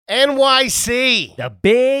NYC. The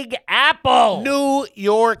Big Apple. New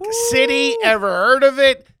York City. Ever heard of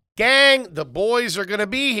it? Gang, the boys are going to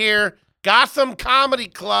be here. Gotham Comedy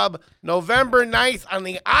Club, November 9th on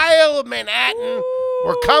the Isle of Manhattan.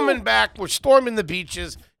 We're coming back. We're storming the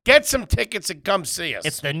beaches. Get some tickets and come see us.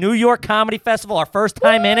 It's the New York Comedy Festival, our first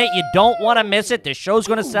time in it. You don't want to miss it. The show's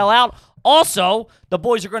going to sell out. Also, the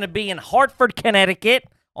boys are going to be in Hartford, Connecticut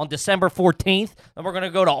on December 14th. And we're going to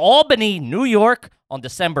go to Albany, New York on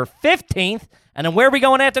December 15th. And then where are we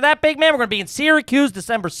going after that, big man? We're going to be in Syracuse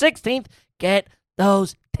December 16th. Get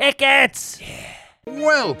those tickets.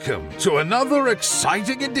 Welcome to another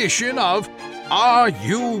exciting edition of Are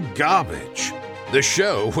You Garbage? The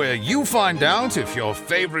show where you find out if your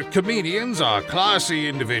favorite comedians are classy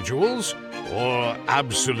individuals or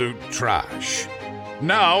absolute trash.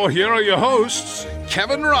 Now, here are your hosts,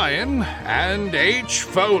 Kevin Ryan and H.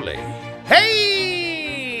 Foley.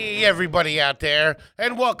 Hey, everybody out there,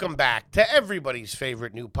 and welcome back to everybody's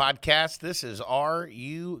favorite new podcast. This is Are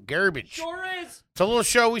You Garbage? Sure is. It's a little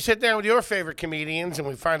show. We sit down with your favorite comedians, and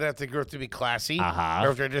we find out if they grow up to be classy, or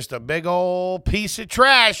if they're just a big old piece of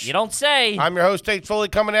trash. You don't say. I'm your host, H. Foley,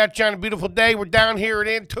 coming at you on a beautiful day. We're down here at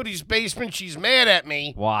Aunt Tootie's basement. She's mad at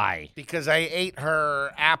me. Why? Because I ate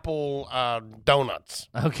her apple donuts.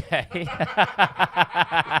 Okay.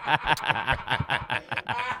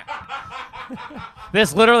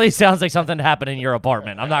 This literally sounds like something happened in your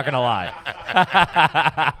apartment. I'm not going to lie.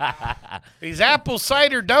 These apple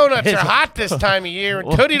cider donuts are hot this time of year, and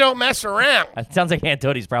Tootie don't mess around. It sounds like Aunt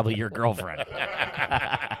Tootie's probably your girlfriend.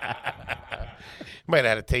 Might have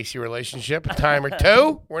had a tasty relationship a time or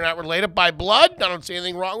two. We're not related by blood. I don't see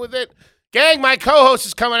anything wrong with it. Gang, my co-host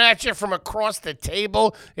is coming at you from across the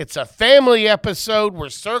table. It's a family episode. We're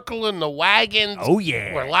circling the wagons. Oh,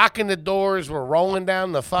 yeah. We're locking the doors. We're rolling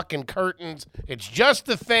down the fucking curtains. It's just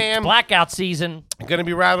the fam. Blackout season. I'm going to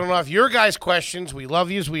be rattling off your guys' questions. We love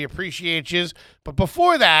yous. We appreciate yous. But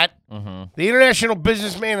before that, the international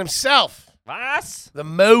businessman himself, What? the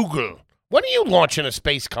mogul. When are you launching a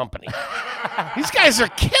space company? These guys are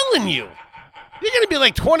killing you. You're going to be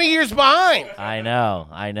like 20 years behind. I know.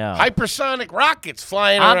 Hypersonic rockets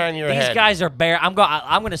flying around your head. These guys are bare. I'm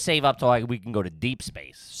going to save up till we can go to deep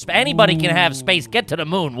space. Anybody can have space. Get to the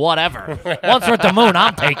moon, whatever. Once we're at the moon,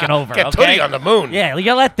 I'm taking over. Get okay? Tootie on the moon. Yeah,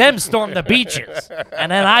 you let them storm the beaches,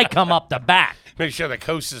 and then I come up the back. Make sure the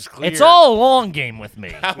coast is clear. It's all a long game with me.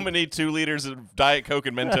 How many 2 liters of Diet Coke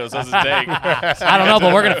and Mentos does it take? I don't know,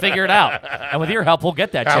 but we're going to figure it out. And with your help, we'll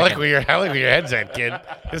get that I chicken. like where your head's at, kid.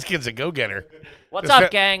 This kid's a go-getter. What's up,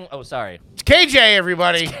 gang? Oh, sorry. It's KJ,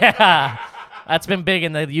 everybody. That's been big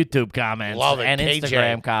in the YouTube comments. Love it, and KJ.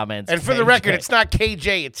 Instagram comments. And for the record, it's not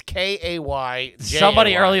KJ, it's K-A-Y-J-A-Y.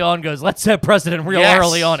 Somebody early on goes, let's set precedent real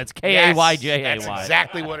early on. It's K-A-Y-J-A-Y. Yes, that's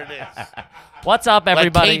exactly what it is. What's up,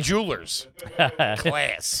 everybody? Like K Jewelers.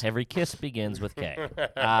 Class. Every kiss begins with K.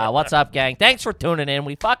 What's up, gang? Thanks for tuning in.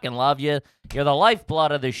 We fucking love you. You're the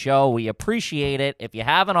lifeblood of the show. We appreciate it. If you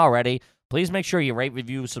haven't already, please make sure you rate,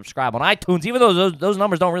 review, subscribe on iTunes, even though those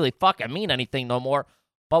numbers don't really fucking mean anything no more.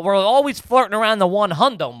 But we're always flirting around the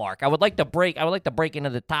 100 mark. I would like to break into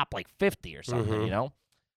the top like 50 or something, you know?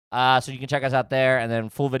 So you can check us out there, and then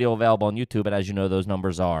full video available on YouTube. And as you know, those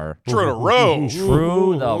numbers are Through the roof.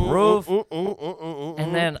 through the roof.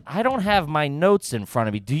 And then I don't have my notes in front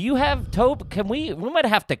of me. Do you have, Tobe? Can we might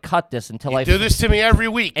have to cut this until I do this to me every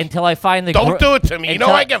week. until I find the Don't do it to me. You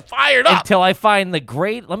know I get fired up. until I find the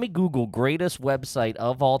great. Let me Google greatest website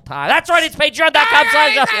of all time. That's right. It's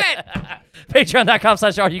Patreon.com/.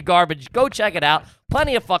 Patreon.com/RUGarbage. Go check it out.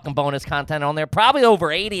 Plenty of fucking bonus content on there. Probably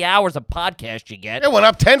over 80 hours of podcast you get. It went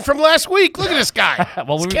up 10 from last week. Look at this guy.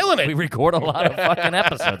 Well, He's we, killing it. We record a lot of fucking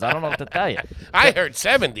episodes. I don't know what to tell you. I heard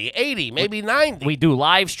 70, 80, maybe 90. We do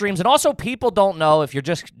live streams. And also, people don't know, if you're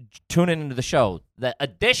just tuning into the show, the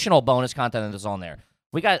additional bonus content that is on there.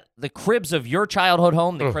 We got the cribs of your childhood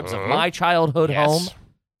home, the cribs of my childhood home.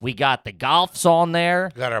 We got the golfs on there.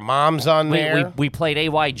 Got our moms on there. We played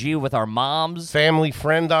AYG with our moms. Family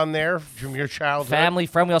friend on there from your childhood. Family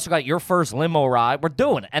friend. We also got your first limo ride. We're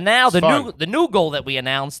doing it. And now the new goal that we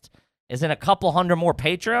announced is in a couple hundred more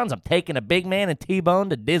Patreons. I'm taking a big man and T-Bone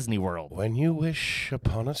to Disney World. When you wish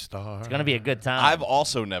upon a star. It's going to be a good time. I've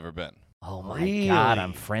also never been. Oh, my Really? God.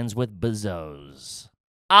 I'm friends with Bezos.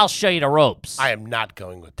 I'll show you the ropes. I am not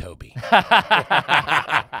going with Toby.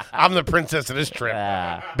 I'm the princess of this trip.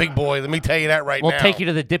 Big boy, let me tell you that right now. We'll take you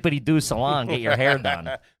to the Dippity-Doo salon, get your hair done.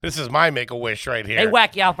 This is my Make-A-Wish right here. They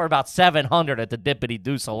whack you out for about $700 at the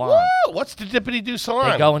Dippity-Doo salon. Woo! What's the Dippity-Doo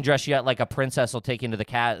salon? They go and dress you up like a princess. Will take you into the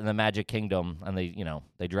cat in the Magic Kingdom, and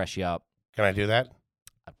they dress you up. Can I do that?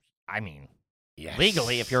 I mean, Yes.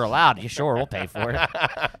 Legally, if you're allowed, you sure we'll pay for it.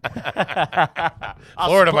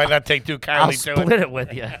 Florida might not take too I'll kindly to split it. it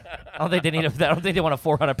with you. I don't think they need. I don't think they want a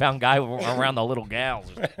 400-pound guy around the little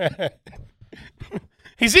gals.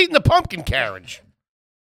 He's eating the pumpkin carriage.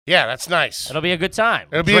 Yeah, that's nice. It'll be a good time.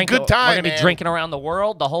 It'll be a good time, We're gonna man. be drinking around the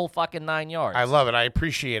world, the whole fucking 9 yards. I love it. I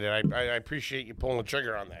appreciate it. I appreciate you pulling the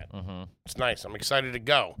trigger on that. Mm-hmm. It's nice. I'm excited to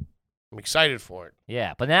go. I'm excited for it.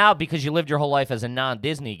 Yeah, but now because you lived your whole life as a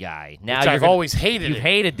non-Disney guy, now Which you're I've gonna- always hated you've it.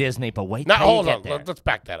 hated Disney. But wait, Now, till you hold get on. there. Let's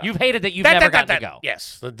back that up. You've hated that you've never gotten to go.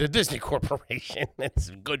 Yes, the Disney Corporation. It's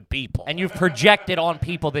good people. And you've projected on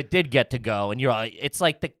people that did get to go, and you're like, it's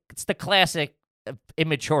like the classic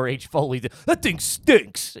immature H. Foley. That thing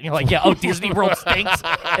stinks. And you're like, yeah, oh, Disney World stinks.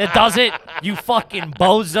 It does it. You fucking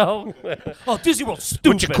bozo. Oh, Disney World's stupid.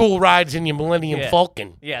 Bunch of cool rides in your Millennium Yeah.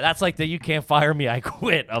 Falcon. Yeah, that's like the you can't fire me, I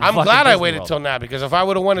quit. I'm glad I waited till now because if I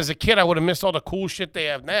would have went as a kid, I would have missed all the cool shit they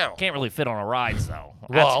have now. Can't really fit on a ride, though.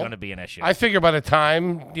 That's Well, going to be an issue. I figure by the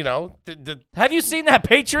time, Have you seen that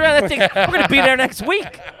Patreon? That thing, we're going to be there next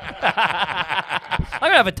week. I'm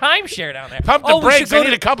going to have a timeshare down there. pump the we should brakes. I go need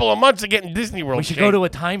to- a couple of months of getting Disney World. We should shape. go to a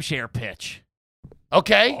timeshare pitch.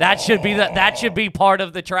 Okay. That should be that should be part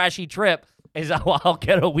of the trashy trip. Is I'll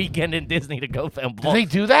get a weekend in Disney to go film. Do they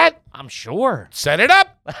do that? I'm sure. Set it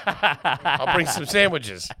up. I'll bring some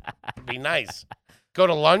sandwiches. It'd be nice. Go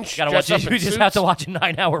to lunch. Gotta dress watch. up in You just have to suits. watch a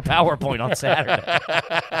 9-hour PowerPoint on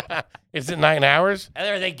Saturday. Is it 9 hours? And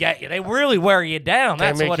there they get you. They really wear you down. They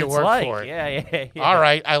That's make what you it's work like. for it. Yeah. All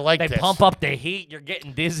right. I like They this. pump up the heat. You're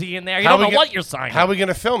getting dizzy in there. You How don't we know get- what you're signing. How are we going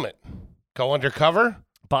to film it? Go undercover?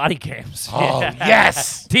 Body cams. Oh,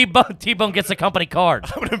 yes. T-Bone gets a company card.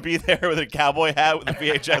 I'm gonna be there with a cowboy hat with a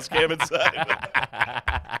VHS cam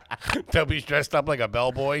inside. Toby's dressed up like a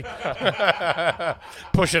bellboy.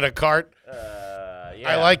 Pushing a cart.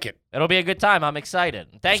 I like it. It'll be a good time. I'm excited.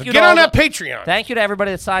 Thank So you. get to on all that Patreon. Thank you to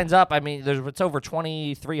everybody that signs up. I mean, it's over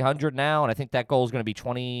 2,300 now, and I think that goal is going to be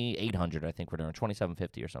 2,800. I think we're doing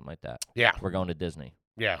 2,750 or something like that. Yeah. We're going to Disney.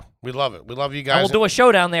 Yeah. We love it. We love you And guys. we'll do a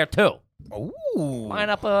show down there too. Ooh. Line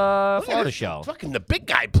up a Look at Florida this. show. Fucking the big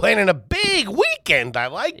guy planning a big weekend. I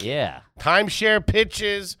like it. Yeah. Timeshare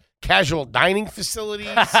pitches, casual dining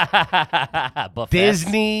facilities, Buffets.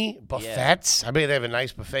 Disney, buffets. I bet they have a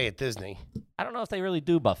nice buffet at Disney. I don't know if they really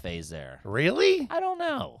do buffets there. Really? I don't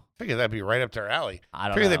know. Figure that'd be right up their alley. I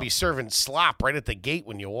don't Figure know. they'd be serving slop right at the gate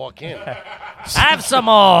when you walk in. Have some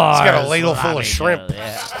more. It's got a ladle full of Sloppy shrimp Joe,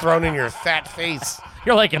 yeah. thrown in your fat face.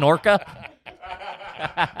 You're like an orca.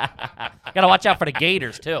 Gotta watch out for the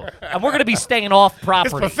gators too. And we're gonna be staying off This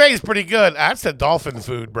property. buffet's pretty good. That's the dolphin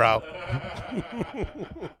food, bro.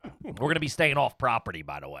 We're gonna be staying off property,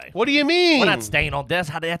 by the way. What do you mean? We're not staying on. That's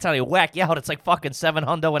how they whack you out. It's like fucking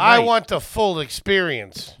 $700 a night. I want the full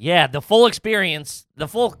experience. Yeah, the full experience, the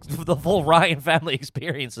full Ryan family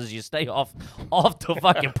experience is you stay off the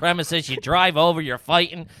fucking premises. You drive over, you're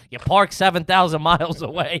fighting, you park 7,000 miles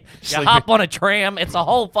away, you Sleep hop on a tram. It's a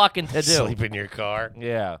whole fucking to do. Sleep in your car.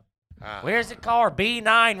 Yeah. Where's the car?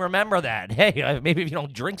 B9. Remember that. Hey, maybe if you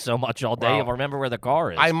don't drink so much all day, Well, you'll remember where the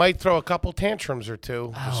car is. I might throw a couple tantrums or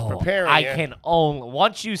two. Just Oh, preparing I you. can only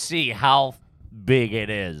once you see how big it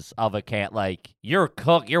is of a cat. Like you're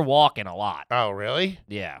walking a lot. Oh, really?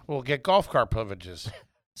 Yeah. We'll get golf cart privileges.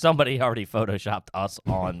 Somebody already photoshopped us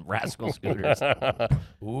on Rascal Scooters.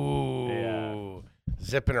 Ooh.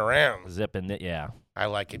 Zipping around. Zipping it, yeah. I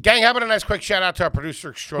like it. Gang, how about a nice quick shout out to our producer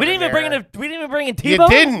We extraordinaire? didn't even bring in You T-Bone.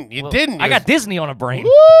 didn't. You didn't. I got Disney on a brain.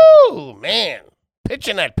 Woo, man.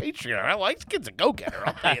 Pitching that Patreon. I like this kid's a go-getter.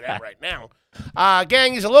 I'll tell you that right now.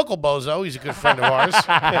 Gang, he's a local bozo. He's a good friend of ours.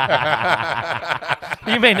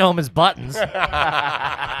 You may know him as Buttons.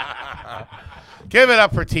 Give it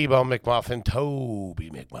up for T-Bone McMuffin, Toby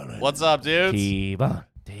McMuffin. What's up, dudes? T-Bone.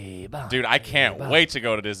 Dude, I can't wait to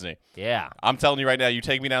go to Disney. Yeah. I'm telling you right now, you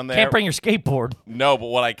take me down there. Can't bring your skateboard. No, but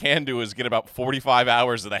what I can do is get about 45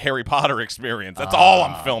 hours of the Harry Potter experience. That's all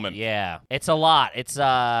I'm filming. Yeah. It's a lot. It's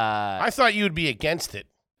I thought you'd be against it.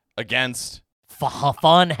 Against.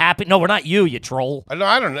 fun, happy. No, we're not you troll. No,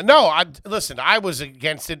 I don't know. No, listen, I was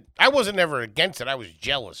against it. I wasn't ever against it. I was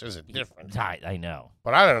jealous. There's a difference. I know.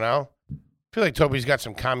 But I don't know. I feel like Toby's got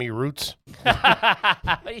some commie roots What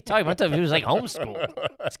are you talking about? He was like homeschool.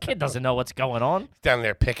 This kid doesn't know what's going on. down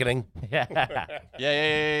there picketing. Yeah.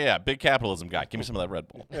 Yeah. Big capitalism guy. Give me some of that Red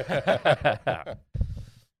Bull.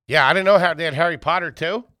 Yeah, I didn't know how they had Harry Potter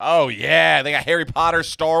too. Oh, yeah. They got Harry Potter,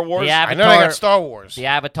 Star Wars. The I know they got Star Wars. The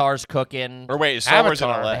Avatar's cooking. Or wait, is Star Wars in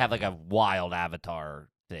Avatar. LA? They have like a wild Avatar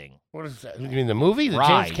thing. What is that? You mean the movie? The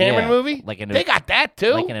Ride, James Cameron yeah. movie? Like They got that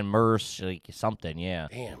too. like an immerse, like something, yeah.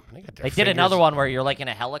 Damn, they got their They did fingers. another one where you're like in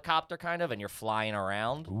a helicopter kind of, and you're flying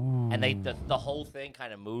around, and the whole thing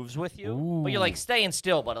kind of moves with you, but you're like staying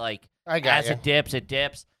still, but like I got as ya. it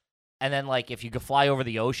dips, and then like if you could fly over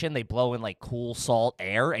the ocean, they blow in like cool salt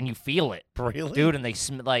air, and you feel it, Really? dude. And they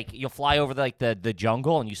like you'll fly over the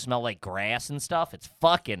jungle, and you smell like grass and stuff. It's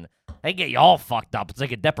fucking. They get you all fucked up. It's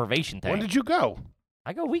like a deprivation thing. When did you go?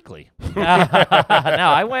 I go weekly. No,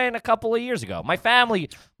 I went a couple of years ago. My family,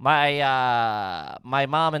 my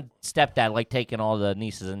mom and stepdad like taking all the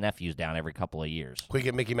nieces and nephews down every couple of years. Can we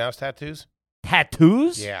get Mickey Mouse tattoos?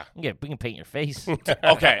 Tattoos? Yeah. We can paint your face.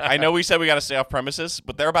 Okay, I know we said we got to stay off premises,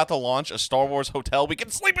 but they're about to launch a Star Wars hotel. We can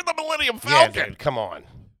sleep in the Millennium Yeah, Falcon. dude. Come on.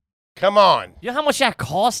 Come on. You know how much that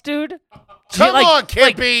costs, dude? Come Like- on,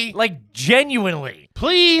 Kippy. Like genuinely.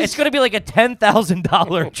 Please. It's going to be like a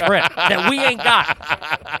 $10,000 trip that we ain't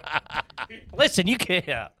got. Listen, you can't.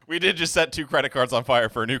 Yeah. We did just set 2 credit cards on fire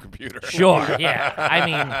for a new computer. Sure, yeah. I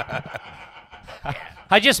mean,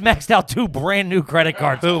 I just maxed out 2 brand new credit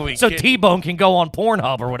cards Who we so kidding? T-Bone can go on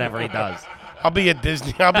Pornhub or whatever he does. I'll be at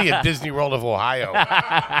Disney World of Ohio.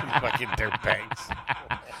 You fucking dirtbags.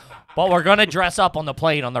 But we're going to dress up on the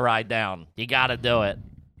plane on the ride down. You got to do it.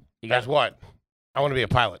 You That's got what? I want to be a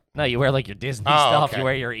pilot. No, you wear like your Disney Oh, stuff. okay. You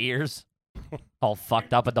wear your ears all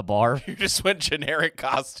fucked up at the bar. You just went generic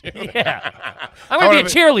costume. Yeah. I'm going to be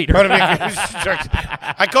a cheerleader. I wanna be a construction.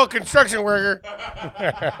 I call construction worker.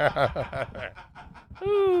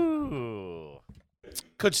 Ooh.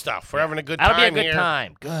 Good stuff. We're having a good That'll time be a good here.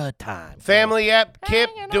 time. Good time. Family app, Kip,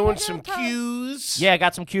 doing some cues. Yeah, I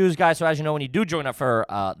got some cues, guys. So as you know, when you do join up for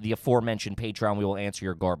the aforementioned Patreon, we will answer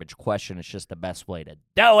your garbage question. It's just the best way to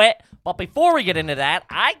do it. But before we get into that,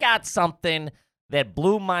 I got something that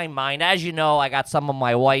blew my mind. As you know, I got some of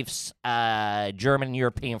my wife's German and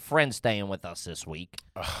European friends staying with us this week.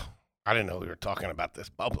 I didn't know we were talking about this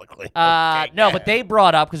publicly. No, but they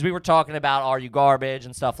brought up, because we were talking about Are You Garbage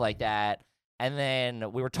and stuff like that. And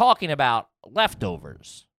then we were talking about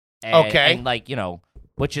leftovers. And, Okay. And like, you know,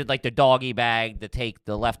 which is like the doggy bag to take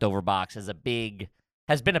the leftover box has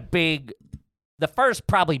been a big, the first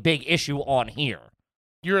probably big issue on here.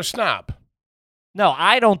 You're a snob. No,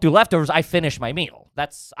 I don't do leftovers. I finish my meal.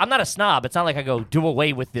 I'm not a snob. It's not like I go do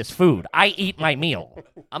away with this food. I eat my meal.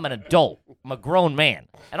 I'm an adult. I'm a grown man.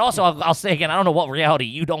 And also, I'll say again, I don't know what reality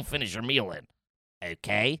you don't finish your meal in.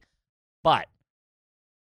 Okay? But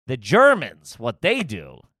the Germans, what they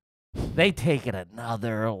do, they take it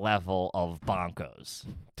another level of bonkos.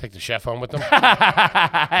 Take the chef home with them.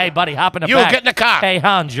 Hey, buddy, hop in the You back. get in the car. Hey,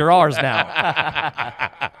 Hans, you're ours now.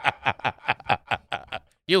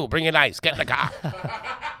 You bring your ice. Get in the car.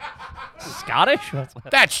 Scottish?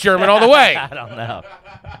 That's German all the way. I don't know.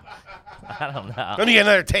 Let me get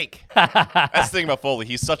another take. That's the thing about Foley.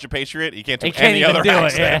 He's such a patriot, he can't do He can't any even other do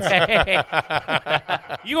accent.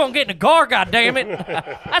 it. You gonna get in the car, goddammit.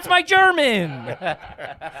 That's my German.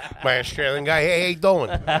 My Australian guy. Hey, how you doing?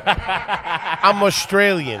 I'm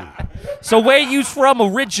Australian. So where you from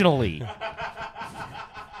originally?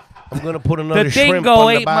 I'm gonna put another The shrimp dingo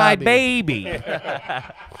on the ate my barbie. baby.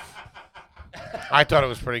 I thought it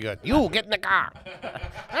was pretty good. You get in the car.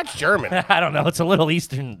 That's German. I don't know. It's a little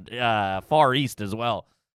eastern, far east as well.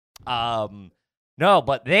 No,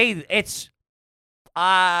 but they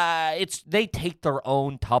take their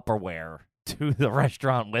own Tupperware to the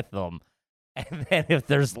restaurant with them, and then if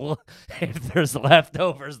there's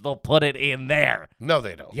leftovers, they'll put it in there. No,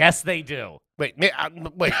 they don't. Yes, they do. Wait.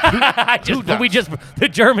 The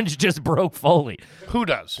Germans just broke Foley. Who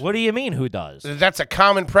does? What do you mean? Who does? That's a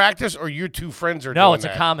common practice, or your two friends are doing No, it's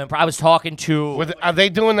that? a common. I was talking to. Are they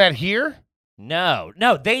doing that here? No,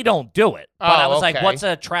 they don't do it. But I was like, okay. what's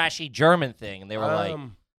a trashy German thing? And they were like,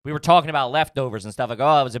 we were talking about leftovers and stuff. I go,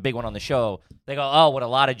 oh, it was a big one on the show. They go, oh, what a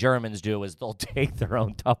lot of Germans do is they'll take their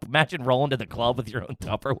own Imagine rolling to the club with your own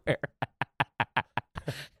Tupperware.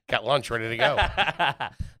 Got lunch ready to go.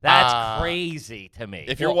 That's crazy to me.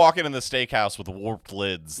 If you're walking in the steakhouse with warped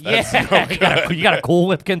lids, that's yeah, you got a Cool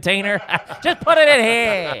Whip container? Just put it in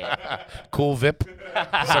here. Cool Vip.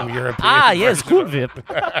 Some European. Yes, version Cool of- Whip.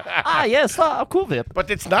 Yes, Cool Whip. But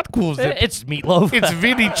it's not Cool Zip. It's meatloaf. It's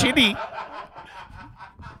Vinny Chitty.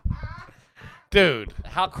 Dude.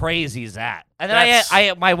 How crazy is that? And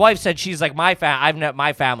then my wife said she's like my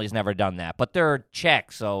family's never done that, but they're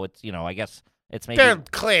Czech, so it's I guess it's maybe They're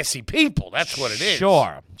classy people. That's what it is.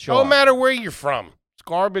 Sure. No matter where you're from. It's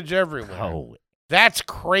garbage everywhere. Oh, That's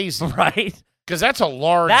crazy. right. Because that's a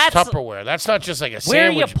large Tupperware. That's not just like a Where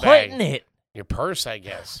are you sandwich bag. putting it? Your purse, I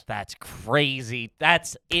guess. That's crazy.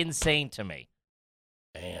 That's insane to me.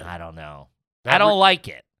 Damn. I don't know. I don't like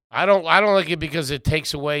it. I don't like it because it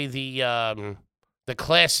takes away the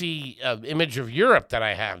classy image of Europe that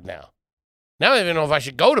I have now. Now I don't even know if I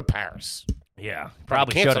should go to Paris. Yeah,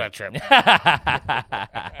 Probably should cancel that trip.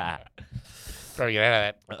 Try to get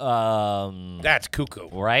out of that. That's cuckoo.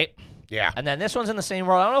 Right? Yeah. And then this one's in the same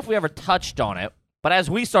world. I don't know if we ever touched on it, but as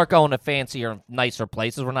we start going to fancier, nicer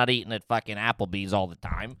places, we're not eating at fucking Applebee's all the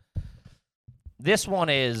time. This one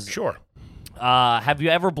is, Sure. have you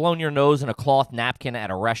ever blown your nose in a cloth napkin at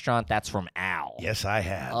a restaurant? That's from Al. Yes, I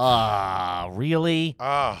have. Really?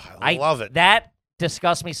 Oh, I love it. That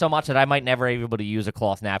disgusts me so much that I might never be able to use a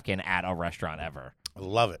cloth napkin at a restaurant ever. I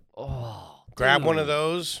love it. Oh, Grab dude. one of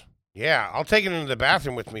those. Yeah, I'll take it into the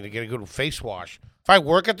bathroom with me to get a good face wash. If I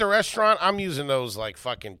work at the restaurant, I'm using those like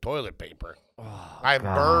fucking toilet paper. I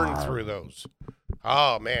burn through those.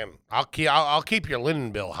 Oh man, I'll keep your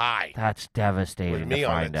linen bill high That's devastating with me to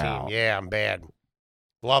on find the team. out. Yeah, I'm bad.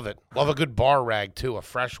 Love it. Love a good bar rag too. A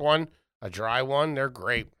fresh one, a dry one. They're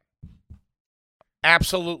great.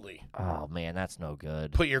 Absolutely. Oh man, that's no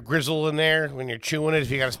good. Put your grizzle in there when you're chewing it.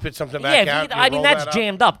 If you got to spit something Yeah, back out, I you mean roll that's that up.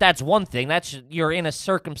 jammed up. That's one thing. That's you're in a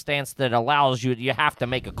circumstance that allows you. You have to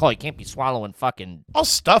make a call. You can't be swallowing fucking. I'll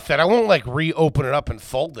stuff it. I won't like reopen it up and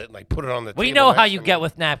fold it and like put it on the table. We know how next you to me. get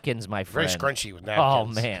with napkins, my Very friend. scrunchy with Oh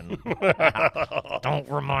napkins. man, don't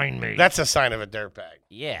remind me. That's a sign of a dirtbag.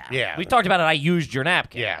 yeah. Yeah. We talked about it. I used your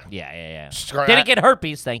napkin. Yeah. Yeah. Scrun- Didn't get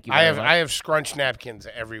herpes. Thank you. I very have much. I have scrunch napkins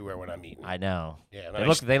everywhere when I'm eating. I know. Yeah,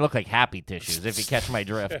 They look like happy tissues. If you catch my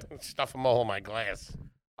drift. Stuff them all in my glass.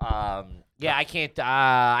 Yeah, I can't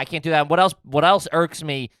do that. What else irks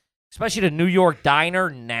me, especially the New York diner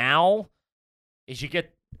now, is you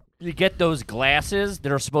get those glasses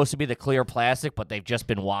that are supposed to be the clear plastic, but they've just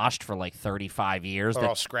been washed for like 35 years. They're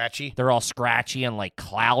all scratchy. They're all scratchy and like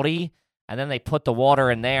cloudy. And then they put the water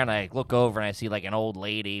in there, and I look over and I see like an old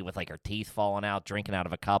lady with like her teeth falling out, drinking out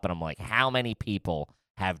of a cup, and I'm like, how many people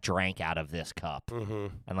have drank out of this cup? Mm-hmm.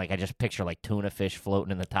 And like I just picture like tuna fish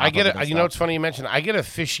floating in the top. I get of it. and You know, stuff. it's funny you mentioned. I get a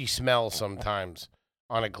fishy smell sometimes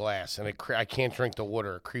on a glass, and I can't drink the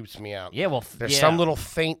water. It creeps me out. Yeah, well, There's yeah. some little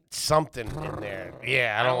faint something in there.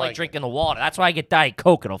 Yeah, I don't like it. drinking the water. That's why I get Diet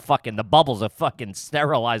Coke. It'll fucking the bubbles will fucking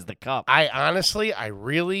sterilize the cup. I honestly,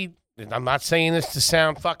 I'm not saying this to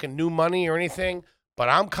sound fucking new money or anything, but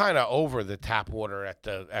I'm kind of over the tap water at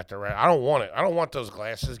the I don't want it. I don't want those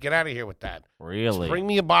glasses. Get out of here with that. Really? Bring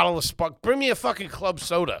me a bottle of Spark. Bring me a fucking club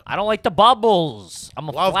soda. I don't like the bubbles. I'm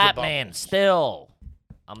a Love the flat man bubbles. still.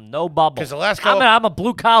 I'm no bubbles. Because the last couple, I'm a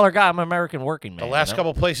blue collar guy. I'm an American working man. the last you know?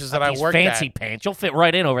 couple places that Not I these worked fancy at. pants. You'll fit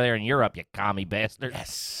right in over there in Europe, you commie bastard.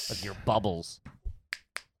 Yes. With your bubbles.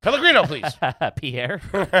 Pellegrino, please. Pierre.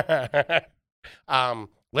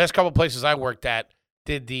 Last couple places I worked at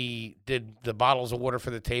did the bottles of water for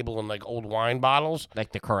the table in like old wine bottles.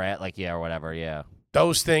 Like the Corette, or whatever, yeah.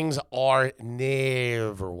 Those things are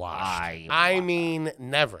never washed. I mean,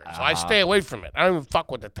 never. So I stay away from it. I don't even fuck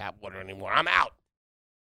with the tap water anymore. I'm out.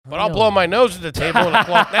 But I'll blow my nose at the table with a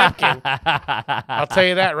cloth napkin. I'll tell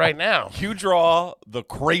you that right now. You draw the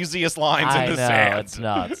craziest lines I in the know, sand. it's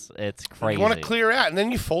nuts. It's crazy. You want to clear out, and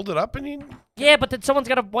then you fold it up, and you. Yeah, but then someone's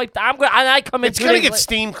got to wipe. I come in. It's 2 gonna days get la-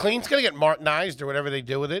 steam clean. It's gonna get martinized or whatever they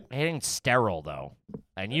do with it. It ain't sterile though,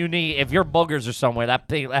 and you need if your boogers are somewhere, that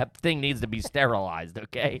thing needs to be sterilized.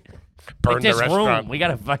 Okay, Burn like the this restaurant. room. We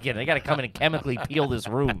gotta they gotta come in and chemically peel this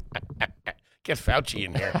room. Get Fauci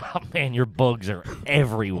in here. Oh man, your bugs are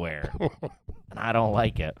everywhere, and I don't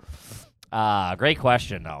like it. Great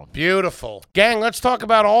question though. Beautiful, gang. Let's talk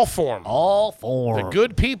about All Form. All four. The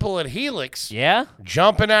good people at Helix Yeah.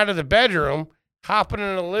 jumping out of the bedroom, hopping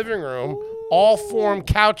in the living room. All Form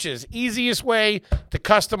couches. Easiest way to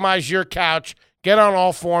customize your couch. Get on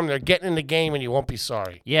All Form. They're getting in the game, and you won't be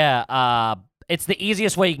sorry. Yeah, it's the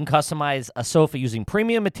easiest way you can customize a sofa using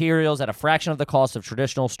premium materials at a fraction of the cost of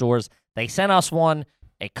traditional stores. They sent us one.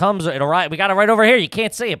 It'll right. We got it right over here. You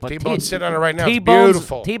can't see it, but T-Bone's sitting on it right now. It's T-Bone's,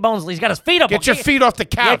 beautiful. T-Bone's. He's got his feet up. Get your feet off the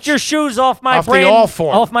couch. Get your shoes off my Off the brand All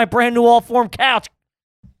Form. off my brand new All Form couch.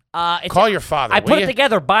 Call your father. I will put you? it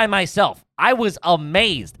together by myself. I was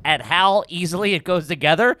amazed at how easily it goes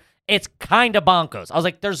together. It's kind of bonkers. I was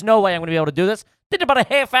like, "There's no way I'm going to be able to do this." Did it about a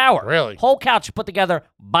half hour. Really? Whole couch put together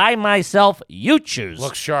by myself. You choose.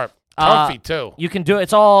 Looks sharp. Comfy too. You can do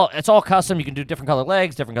it's all custom. You can do different color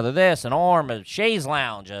legs, different color this, an arm, a chaise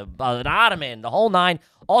lounge, an ottoman, the whole nine.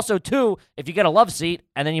 Also, too, if you get a love seat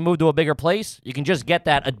and then you move to a bigger place, you can just get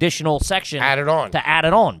that additional section Add it on. to add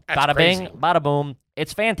it on. That's Bada crazy. bing, bada boom.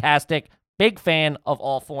 It's fantastic. Big fan of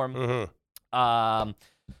All Form. Mm-hmm.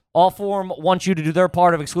 Allform wants you to do their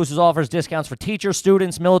part of exclusive offers, discounts for teachers,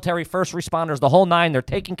 students, military, first responders, the whole nine. They're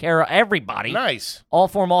taking care of everybody. Nice.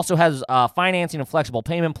 Allform also has financing and flexible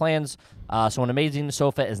payment plans, so an amazing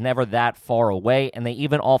sofa is never that far away, and they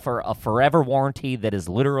even offer a forever warranty that is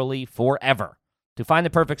literally forever. To find the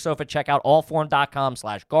perfect sofa, check out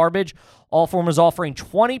allform.com/garbage. Allform is offering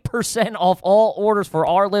 20% off all orders for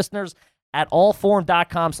our listeners at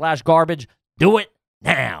allform.com/garbage. Do it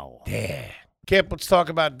now. Yeah. Kip, let's talk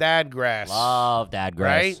about Dadgrass. Love Dadgrass.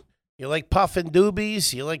 Right? You like puffing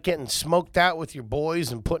doobies? You like getting smoked out with your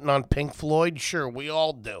boys and putting on Pink Floyd? Sure, we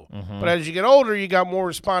all do. But as you get older, you got more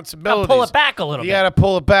responsibilities. Pull it back a little You bit. got to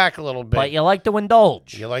pull it back a little bit. But you like to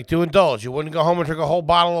indulge. You like to indulge. You wouldn't go home and drink a whole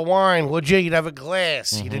bottle of wine, would you? You'd have a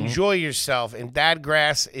glass. You'd enjoy yourself. And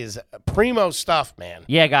Dadgrass is primo stuff, man.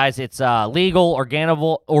 Yeah, guys, it's legal,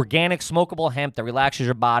 organic, smokable hemp that relaxes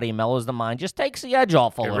your body and mellows the mind. Just takes the edge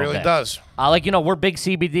off a It little really bit. does. We're big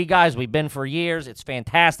CBD guys. We've been for years. It's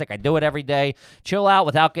fantastic. I do it every day. Chill out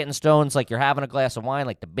without getting stoned. It's like you're having a glass of wine,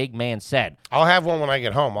 like the big man said. I'll have one when I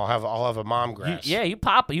get home. I'll have a mom grass. You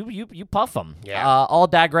puff them. Yeah. All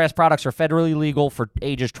Dadgrass products are federally legal for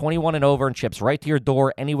ages 21 and over and ships right to your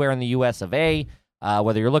door anywhere in the U.S. of A.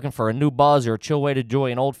 Whether you're looking for a new buzz or a chill way to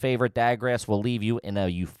enjoy an old favorite, Dadgrass will leave you in a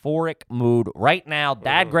euphoric mood. Right now,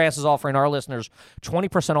 Dadgrass is offering our listeners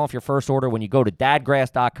 20% off your first order when you go to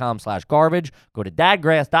dadgrass.com/garbage. Go to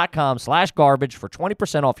dadgrass.com/garbage for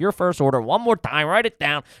 20% off your first order. One more time, write it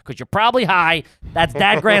down because you're probably high. That's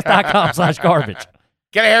dadgrass.com/garbage.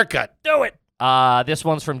 Get a haircut. Do it. This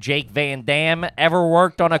one's from Jake Van Dam. Ever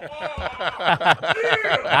worked on a?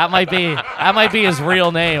 That might be his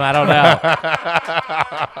real name. I don't know.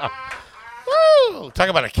 Woo! Talk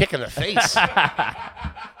about a kick in the face.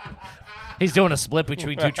 He's doing a split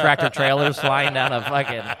between two tractor trailers flying down a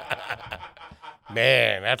fucking.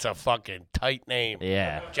 Man, that's a fucking tight name.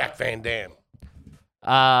 Yeah. Jack Van Dam.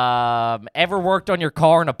 Ever worked on your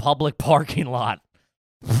car in a public parking lot?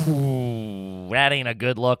 Ooh, that ain't a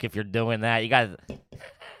good look if you're doing that. You got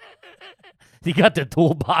the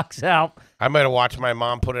toolbox out. I might have watched my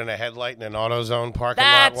mom put in a headlight in an AutoZone parking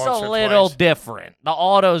lot That's once a or little twice. different. The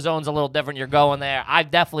AutoZone's a little different. You're going there.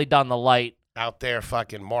 I've definitely done the light. Out there,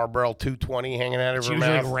 fucking Marlboro 220 hanging out of It's her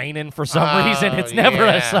usually mouth. raining for some reason. It's never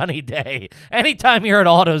yeah. a sunny day. Anytime you're at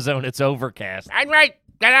AutoZone, it's overcast. I'm right.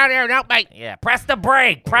 Get out of here and help me. Yeah, press the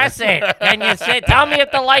brake. Press it. And you say, tell me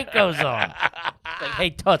if the light goes on. It's like, hey,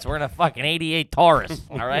 Toots, we're in a fucking 88 Taurus,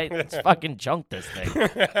 all right? Let's fucking chunk this thing.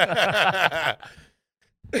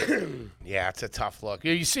 Yeah, it's a tough look.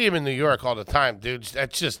 You see him in New York all the time, dude.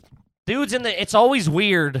 That's just, Dudes it's always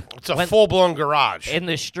weird. it's a full-blown garage. In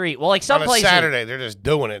the street. Well, like some On a places. Saturday, they're just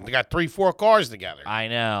doing it. They got 3-4 cars together. I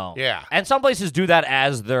know. Yeah. And some places do that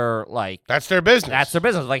as their, like, That's their business. that's their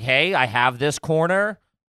business. Like, hey, I have this corner.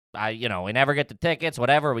 We never get the tickets,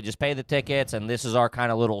 whatever. We just pay the tickets, and this is our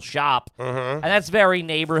kind of little shop. Mm-hmm. And that's very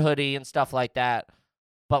neighborhoody and stuff like that.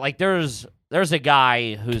 But, like, there's a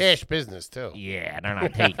guy who's... Cash business, too. Yeah, they're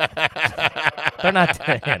not taking... they're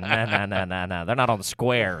not... No. They're not on the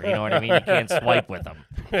square. You know what I mean? You can't swipe with them.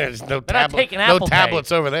 There's no, They're not taking no Apple Pay.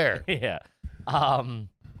 tablets over there. Yeah.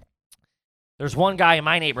 There's one guy in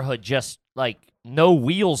my neighborhood just, like, no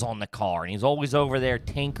wheels on the car, and he's always over there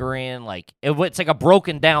tinkering. Like, it's like a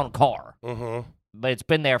broken down car, Mm-hmm. but it's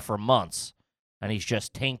been there for months, and he's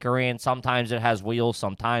just tinkering. Sometimes it has wheels,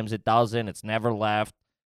 sometimes it doesn't. It's never left,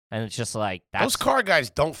 and it's just like that's Those car guys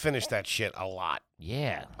don't finish that shit a lot.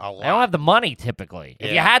 yeah. A They don't lot. have the money typically. If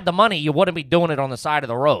you Yeah. had the money, you wouldn't be doing it on the side of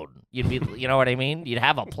the road. You'd be, you know what I mean? You'd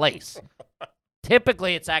have a place.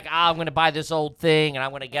 Typically, it's like, I'm going to buy this old thing and I'm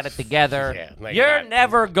going to get it together. Yeah, no, you're You're not.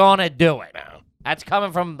 never going to do it. No. That's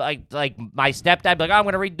coming from like my stepdad. Like, I'm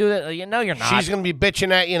going to redo it. No, you're not. She's going to be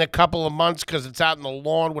bitching at you in a couple of months because it's out in the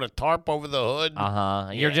lawn with a tarp over the hood.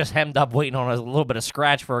 You're just hemmed up waiting on a little bit of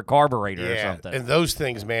scratch for a carburetor or something. And those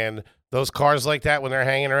things, man, those cars like that, when they're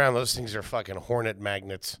hanging around, those things are fucking Hornet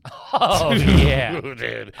magnets. Oh, yeah.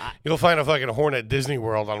 Dude. You'll find a fucking Hornet at Disney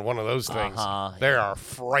World on one of those things. They are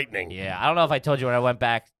frightening. Yeah. I don't know if I told you when I went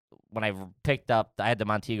back, when I picked up, I had the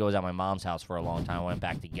Montegos at my mom's house for a long time. I went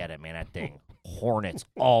back to get it, man. That thing, hornets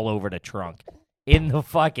all over the trunk, in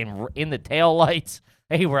the tail lights.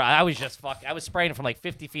 I was spraying from like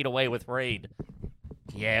 50 feet away with Raid.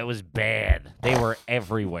 Yeah, it was bad. They were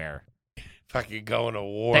everywhere. Fucking going to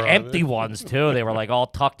war. The on empty it. ones too. They were like all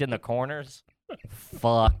tucked in the corners.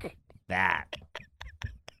 Fuck that.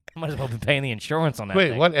 Might as well be paying the insurance on that Wait,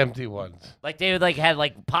 thing. what empty ones? Like they would had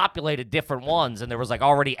populated different ones, and there was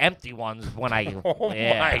already empty ones when I. Oh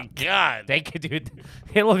my God! They could, dude.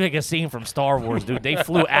 It looked like a scene from Star Wars, dude. They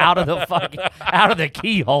flew out of the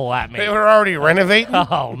keyhole at me. They were already renovating.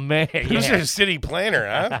 Oh man, Who's yeah. a city planner,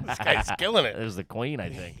 huh? This guy's killing it. It was the Queen, I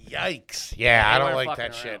think. Yikes! Yeah, They I don't weren't like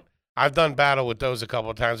fucking that shit. around. I've done battle with those a couple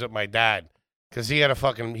of times with my dad because he had a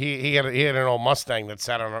fucking he had an old Mustang that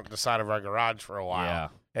sat on the side of our garage for a while. Yeah.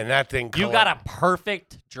 And that thing. You got a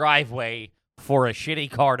perfect driveway for a shitty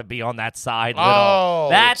car to be on that side. Oh,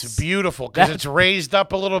 that's it's beautiful because it's raised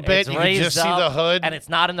up a little bit. It's You can raised just see up, the hood. and it's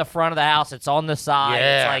not in the front of the house; it's on the side.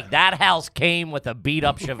 Yeah. It's like that house came with a beat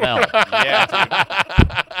up Chevelle. Yeah,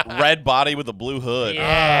 dude. Red body with a blue hood.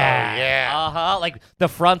 Yeah, yeah. Like the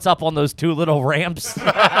front's up on those two little ramps,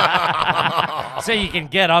 so you can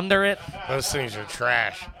get under it. Those things are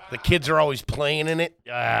trash. The kids are always playing in it,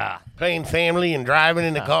 Yeah. playing family and driving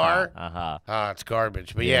in the car. It's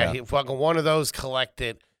garbage. But yeah, Yeah. he fucking one of those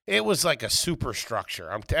collected. It was like a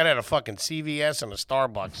superstructure. I had a fucking CVS and a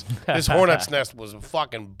Starbucks. This hornet's nest was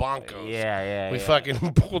fucking bonkers. Yeah. We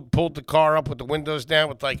fucking pulled the car up with the windows down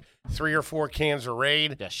with like 3 or 4 cans of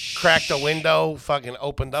Raid. Just Cracked the window, fucking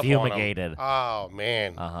opened up Fumigated. on them. Oh,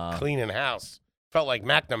 man. Uh-huh. Cleaning house. Felt like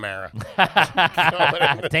McNamara.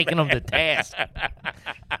 Taking them to task.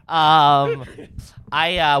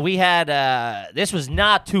 We had this was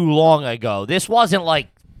not too long ago. This wasn't like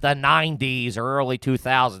the 90s or early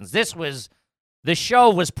 2000s. The show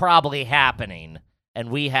was probably happening, and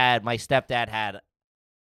my stepdad had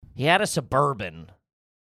a Suburban.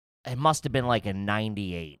 It must have been like a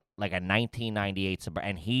 98, like a 1998 Suburban,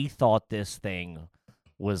 and he thought this thing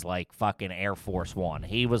was like fucking Air Force One.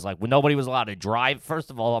 He was like, when nobody was allowed to drive.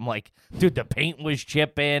 First of all, I'm like, dude, the paint was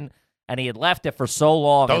chipping, and he had left it for so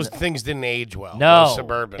long. Those things didn't age well. No, those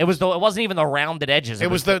Suburbans. it wasn't even the rounded edges.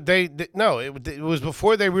 It was it was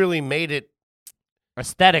before they really made it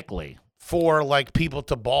aesthetically. for like people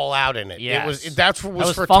to ball out in it. Yes. That was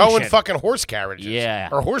was for function. towing fucking horse carriages. Yeah.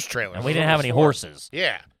 Or horse trailers. And we didn't have any horses.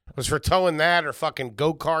 Yeah. It was for towing that or fucking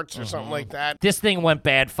go-karts or something like that. This thing went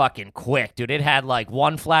bad fucking quick, dude. It had like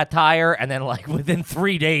one flat tire, and then like within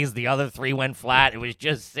 3 days, the other 3 went flat. It was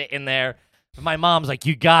just sitting there. My mom's like,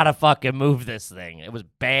 you gotta fucking move this thing. It was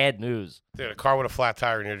bad news. Dude, a car with a flat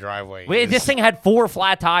tire in your driveway. This thing had 4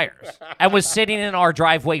 flat tires and was sitting in our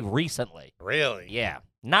driveway recently. Really? Yeah.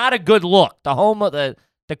 Not a good look. The home of the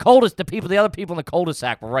other people in the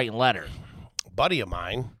cul-de-sac were writing letters. A buddy of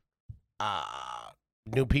mine,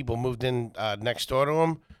 new people moved in next door to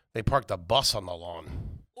him. They parked a bus on the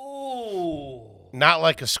lawn. Ooh. Not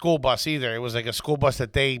like a school bus either. It was like a school bus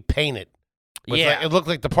that they painted. Yeah. It looked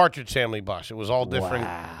like the Partridge Family bus. It was all different.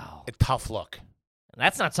 Wow. A tough look.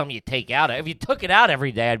 That's not something you take out. If you took it out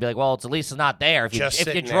every day, I'd be like, well, it's at least it's not there. If you Just if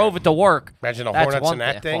you sitting drove there. it to work, Imagine the that's Hornets one in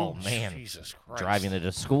that thing. Oh, man. Jesus Christ. driving it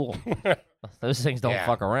to school. Those things don't Yeah.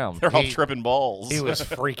 fuck around. They're all tripping balls. He was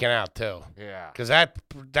freaking out, too. Yeah. Because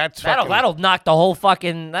that's That'll knock the whole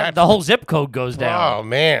fucking the whole zip code goes down. Oh,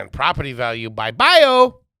 man. Property value by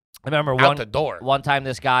bio. I remember Out the door. one time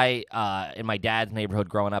this guy in my dad's neighborhood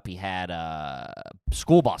growing up, he had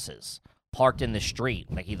school buses parked in the street.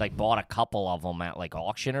 Like he bought a couple of them at like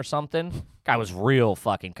auction or something. Guy was real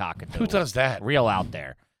fucking cockatoo. Who does that? Real out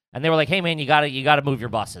there. And they were like, "Hey man, you gotta move your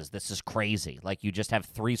buses. This is crazy. Like you just have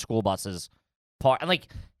 3 school buses parked." And like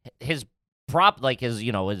his What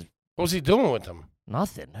was he doing with them?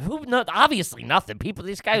 nothing. Obviously nothing.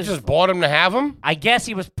 These He guys just bought them to have them? I guess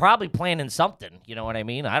he was probably planning something. You know what I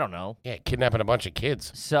mean? I don't know. Yeah, kidnapping a bunch of kids.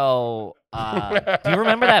 So, do you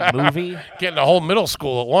remember that movie? Getting the whole middle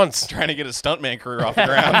school at once. Trying to get his stuntman career off the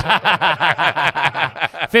ground.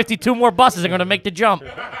 52 more buses are going to make the jump.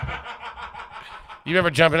 You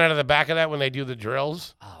remember jumping out of the back of that when they do the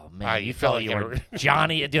drills? Oh, man. You You felt felt like you you were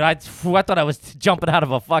Johnny. Dude, I thought I was jumping out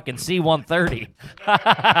of a fucking C-130.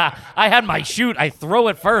 I had my chute. I throw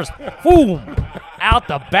it first. Boom. Out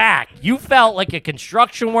the back. You felt like a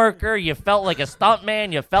construction worker. You felt like a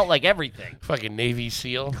stuntman. You felt like everything. Fucking Navy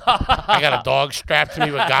SEAL. I got a dog strapped to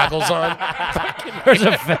me with goggles on.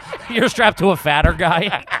 You're strapped to a fatter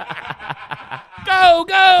guy. Go,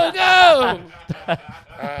 go, go!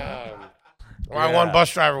 My one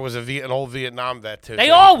bus driver was an old Vietnam vet, too. They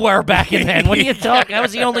so- all were back in then. What are you talking? That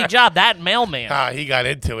was the only job. That and mailman. He got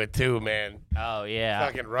into it, too, man. Oh, yeah.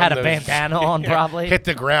 Fucking run Had a those- bandana on, probably. Hit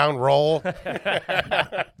the ground, roll.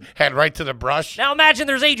 Head right to the brush. Now imagine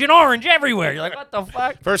there's Agent Orange everywhere. You're like, what the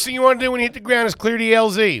fuck? First thing you want to do when you hit the ground is clear the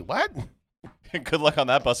LZ. What? Good luck on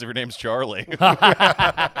that bus if your name's Charlie. Looking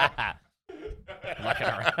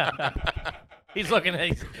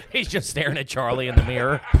around. He's just staring at Charlie in the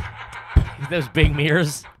mirror. Those big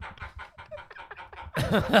mirrors.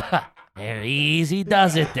 There, easy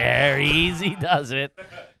does it there. Easy does it.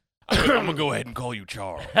 I'm gonna go ahead and call you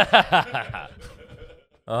Charles.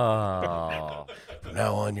 Oh. From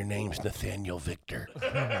now on, your name's Nathaniel Victor.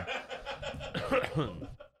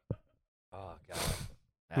 Oh, God.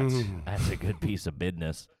 That's a good piece of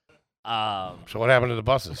business. So what happened to the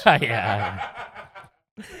buses? Yeah.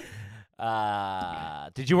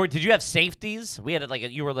 Did you have safeties? We had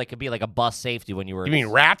you were could be like a bus safety when you were. You mean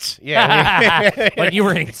rats? Yeah. when you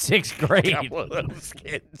were in 6th grade. One of those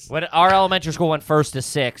kids. When our elementary school went 1st to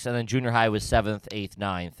 6th, and then junior high was 7th, 8th,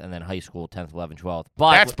 9th, and then high school 10th, 11th, 12th.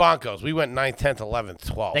 But That's bonkers. We went 9th, 10th, 11th,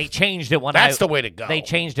 12th. they changed it when That's the way to go. They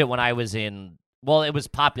changed it when I was in. Well, it was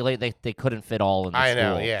populated. They couldn't fit all in the I school.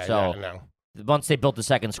 know. Yeah. So I know. once they built the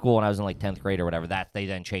second school, and I was in 10th grade or whatever, they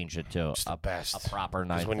then changed it to It's the best. a proper 9th.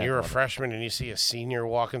 Because when 10th, you're a 11th. freshman and you see a senior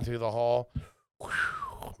walking through the hall, whew,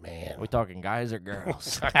 man. We talking guys or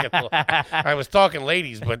girls? I was talking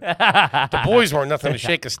ladies, but the boys weren't nothing to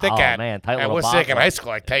shake a stick Oh, at. man, tight I little was sick in box. high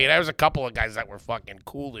school, I tell you. There was a couple of guys that were fucking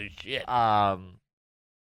cool as shit.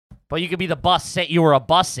 But you could be the bus. You were a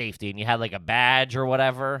bus safety, and you had a badge or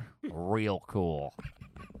whatever. Real cool.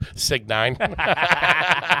 Sig 9.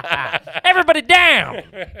 Everybody down.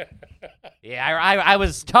 Yeah, I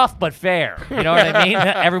was tough but fair. You know what I mean?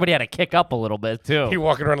 Everybody had to kick up a little bit too. You're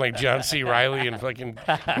walking around like John C. Reilly in fucking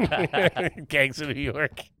Gangs of New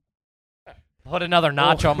York. Put another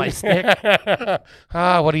notch on my stick.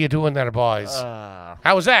 What are you doing there, boys?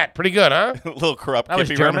 How was that? Pretty good, huh? Little corrupt That was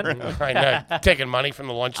kippy German. runner. I know. Taking money from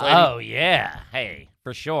the lunch lady. Oh yeah, hey,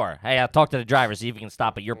 for sure. Hey, I'll talk to the driver, see if he can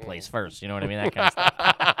stop at your place first. You know what I mean? That kind of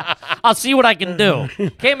stuff. I'll see what I can do.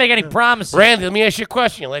 Can't make any promises. Randy, let me ask you a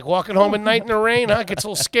question. You like walking home at night in the rain, huh? It gets a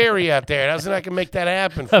little scary out there. Doesn't I can make that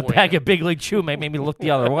happen for A you? bag of Big League Chew made me look the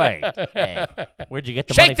other way. Hey, where'd you get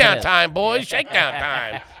the money for Shakedown this? time, boys. Shakedown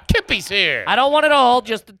time. Kippy's here. I don't want it all,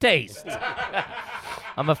 just a taste.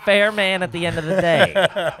 I'm a fair man at the end of the day.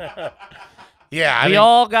 Yeah, We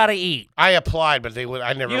all gotta eat. I applied, but they would.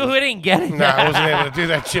 I never. You didn't get it. No, I wasn't able to do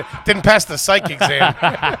that shit. Didn't pass the psych exam.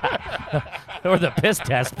 Or the piss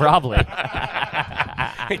test, probably.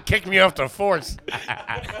 He kicked me off the force.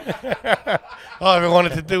 All I ever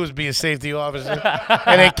wanted to do was be a safety officer,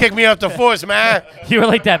 and they kicked me off the force, man. You were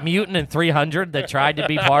like that mutant in 300 that tried to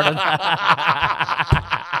be part of.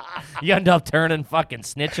 You end up turning fucking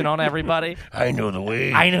snitching on everybody. I know the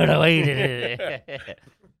way. I know the way to do it.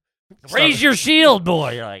 Raise your shield,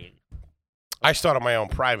 boy. You're like. I started my own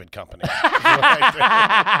private company.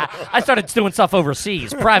 I started doing stuff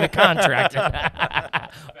overseas, private contracting,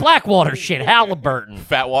 Blackwater shit, Halliburton,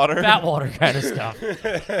 Fat water. Fatwater kind of stuff.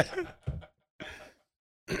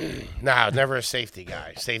 Nah, never a safety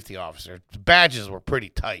guy, safety officer. The badges were pretty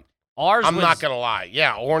tight. Ours I'm was, not gonna lie.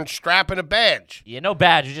 Yeah, orange strap and a badge. Yeah, no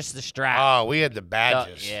badge, just the strap. Oh, we had the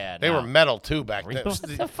badges. yeah, they no. were metal too back then. What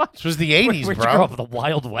the fuck? This was the 80s, Where'd you grow bro. up, the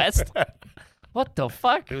Wild West? What the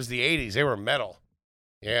fuck? It was the 80s. They were metal.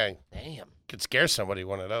 Yeah, Damn. could scare somebody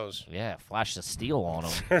one of those. Yeah, flash the steel on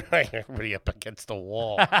them. Everybody up against the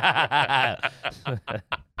wall.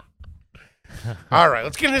 All right,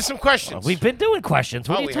 let's get into some questions. We've been doing questions.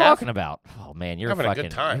 What Oh, are you we talking about? Oh man, you're Having a fucking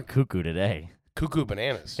good time. You're cuckoo today. Cuckoo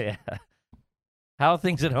bananas. Yeah. How are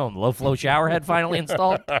things at home? Low flow shower head finally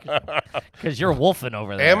installed? Because you're wolfing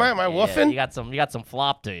over there. Am I? Am I Yeah, woofing? You got some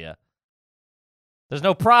flop to you. There's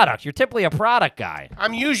no product. You're typically a product guy.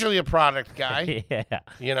 I'm usually a product guy, Yeah.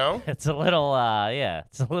 you know? It's a little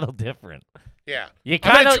it's a little different. Yeah. You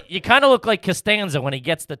I'm gonna kind of look like Costanza when he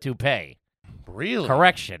gets the toupee. Really?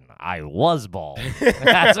 Correction, I was bald.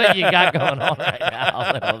 That's what you got going on right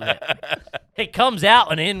now a little bit. It comes out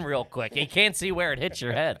and in real quick. You can't see where it hits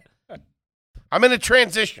your head. I'm in a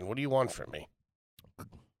transition. What do you want from me? I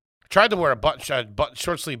tried to wear a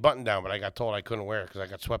short sleeve button down, but I got told I couldn't wear it because I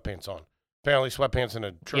got sweatpants on. Apparently, sweatpants and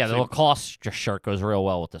a short Yeah, the sleeve. Lacoste shirt goes real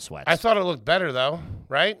well with the sweats. I thought it looked better though,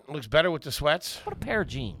 right? It looks better with the sweats. Put a pair of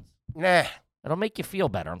jeans. Nah. It'll make you feel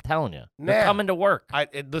better. I'm telling you. You're Nah. coming to work.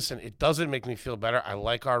 Listen, it doesn't make me feel better. I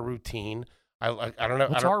like our routine. I don't know.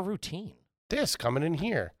 What's our routine? This coming in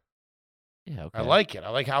here. Yeah, okay. I like it. I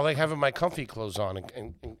like having my comfy clothes on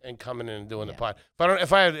and coming in and doing the pod.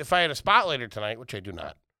 If I had a spot later tonight, which I do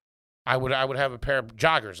not, I would have a pair of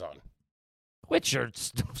joggers on. Which are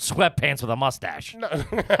sweatpants with a mustache. No.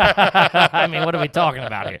 I mean, what are we talking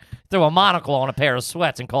about here? Throw a monocle on a pair of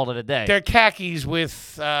sweats and call it a day. They're khakis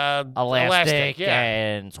with Elastic yeah.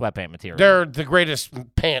 and sweatpant material. They're the greatest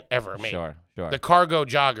pant ever made. Sure. The cargo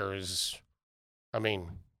jogger is, I mean,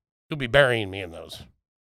 you'll be burying me in those.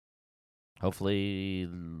 Hopefully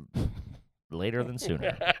later than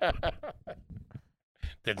sooner.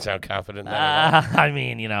 Didn't sound confident in that at all. I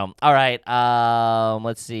mean, you know. All right.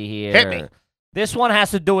 Let's see here. Hit me. This one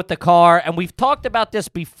has to do with the car, and we've talked about this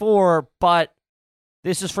before, but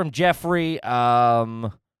this is from Jeffrey.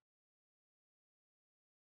 Will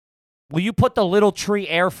you put the Little Tree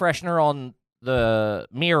air freshener on the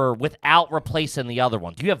mirror without replacing the other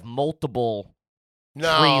one? Do you have multiple trees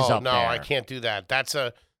up there? No, I can't do that. That's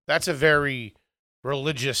a very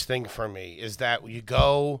religious thing for me. Is that you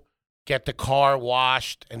go get the car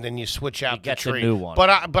washed and then you switch out get the tree. the new one. But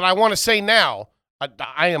I want to say now,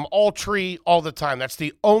 I am all tree all the time. That's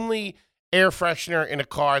the only air freshener in a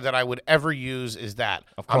car that I would ever use. Is that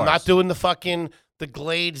Of I'm not course. doing the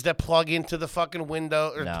glades that plug into the fucking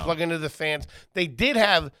window or No. plug into the fans. They did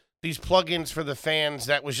have these plugins for the fans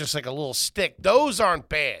that was just like a little stick. Those aren't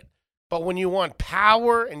bad. But when you want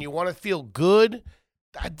power and you want to feel good,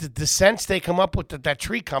 the scents they come up with that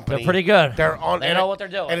tree company, They're pretty good. They're on. They and know it- what they're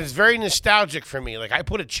doing. and it's very nostalgic for me. Like I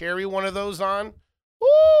put a cherry one of those on.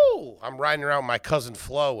 Woo! I'm riding around with my cousin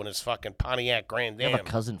Flo in his fucking Pontiac Grand You have a Am.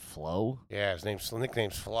 cousin Flo? Yeah, his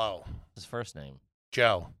nickname's Flo. His first name?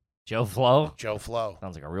 Joe Joe Flo? Flo.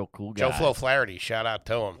 Sounds like a real cool guy. Joe Flo Flaherty. Shout out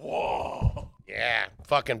to him. Whoa. Yeah,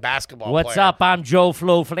 fucking basketball What's player. up? I'm Joe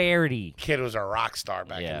Flo Flaherty. Kid was a rock star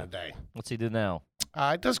back Yeah. in the day. What's he do now?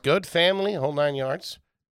 He does good. Family, whole 9 yards.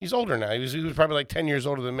 He's older now. He was probably like 10 years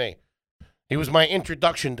older than me. He was my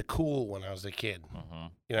introduction to cool when I was a kid. Mm-hmm.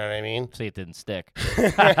 You know what I mean? See, it didn't stick.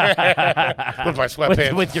 With my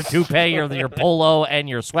sweatpants. with your toupee, your polo, and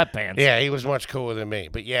your sweatpants. Yeah, he was much cooler than me.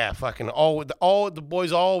 But yeah, fucking all the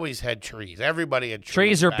boys always had trees. Everybody had trees.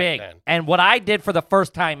 Trees are back big. then. And what I did for the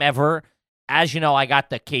first time ever, as you know, I got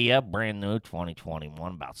the Kia, brand new,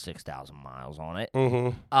 2021, about 6,000 miles on it. Mm-hmm.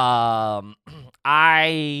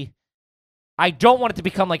 I don't want it to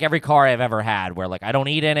become like every car I've ever had, where like I don't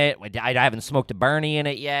eat in it. I haven't smoked a Bernie in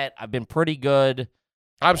it yet. I've been pretty good.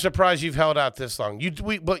 I'm surprised you've held out this long. We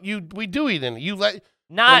do eat in it. You let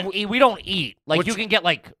We don't eat. Like Which- you can get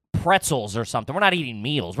like pretzels or something. We're not eating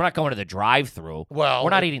meals. We're not going to the drive-through. well.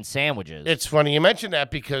 We're not eating sandwiches. It's funny you mentioned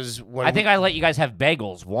that because when I think I let you guys have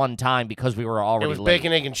bagels one time because we were already it was late.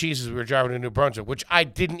 bacon, egg, and cheese as we were driving to New Brunswick, which I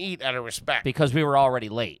didn't eat out of respect. Because we were already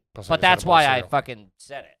late. Plus, I But just that's had a why bowl of I cereal. fucking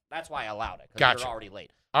said it. That's why I allowed it. Because we Gotcha. were already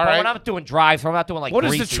late. All but right. when I'm doing drive-through, I'm not doing like What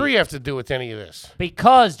does the greasy. tree have to do with any of this?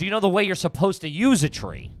 Because do you know the way you're supposed to use a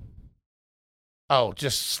tree? Oh,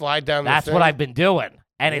 just slide down That's the thing? what I've been doing.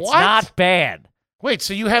 And it's What? not bad. Wait,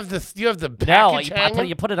 so you have the No, package you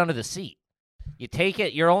hanging? put it under the seat. You take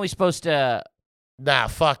it. You're only supposed to. Nah,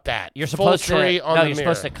 fuck that. You're Full supposed tree to. on No, the you're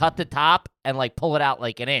mirror. supposed to cut the top and like pull it out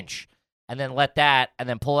like an inch, and then let that, and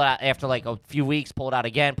then pull it out after like a few weeks. Pull it out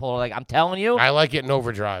again. Pull it like I'm telling you. I like it in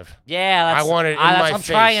overdrive. Yeah, that's, I want it in that's- my I'm face.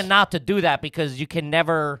 trying not to do that because you can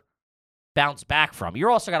never bounce back from.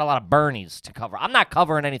 You're also got a lot of Bernies to cover. I'm not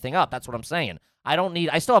covering anything up. That's what I'm saying. I don't need.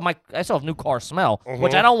 I still have new car smell,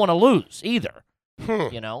 which Mhm. I don't want to lose either. Hmm.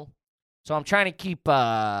 You know. So I'm trying to keep.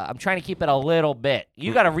 I'm trying to keep it a little bit.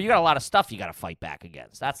 You got a lot of stuff you got to fight back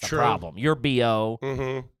against. That's the True. problem. Your BO.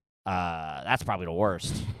 Mm-hmm. That's probably the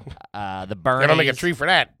worst. The They Bernies. don't make a tree for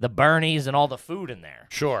that. The Bernies and all the food in there.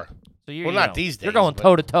 Sure. So you, Well, you not know, these You're days, going but-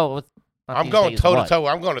 toe to toe with. not I'm these going days, toe to what? toe.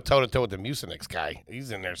 I'm going to toe to toe with the Mucinex guy.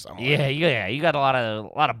 He's in there somewhere. Yeah, you got a lot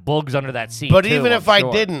of bugs under that seat. But too, even I'm if I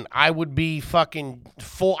sure. didn't, I would be fucking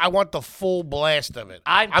full. I want the full blast of it.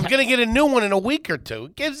 I'm I'm te- gonna get a new one in a week or two. Who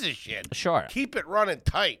gives a shit? Sure, Keep it running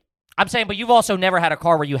tight. I'm saying, but you've also never had a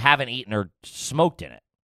car where you haven't eaten or smoked in it,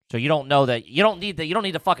 so you don't know that you don't need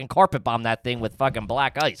to fucking carpet bomb that thing with fucking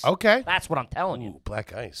black ice. Okay. That's what I'm telling you. Ooh,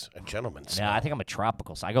 black ice, a gentleman's. Yeah, I think I'm a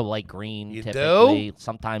tropical, so I go light green. You typically,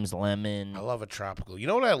 sometimes lemon. I love a tropical. You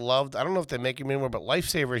know what I loved? I don't know if they make them anymore, but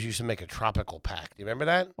Lifesavers used to make a tropical pack. Do you remember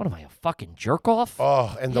that? What am I, a fucking jerk off?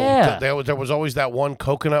 Oh, and Yeah. there was always that one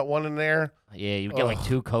coconut one in there. Yeah, you get like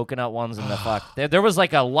 2 coconut ones in the fuck. There was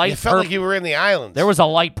like a light You felt purple. like you were in the islands. There was a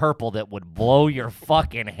light purple that would blow your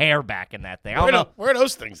fucking hair back in that thing. Where are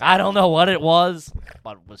those things? I don't know what it was,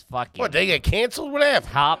 but it was fucking What, they get canceled? What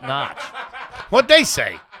happened? top notch. What'd they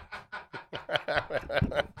say?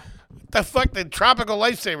 The fuck did tropical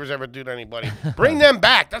lifesavers ever do to anybody? Bring them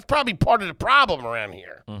back. That's probably part of the problem around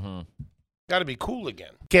here. Mm-hmm. Got to be cool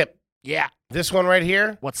again. Kip, Yeah. this one right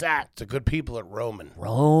here, What's that? it's the good people at Roman.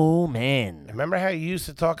 Roman. Remember how you used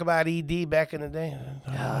to talk about ED back in the day?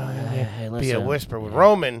 Hey, Be a listen. whisper with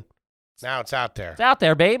Roman. Now it's out there. It's out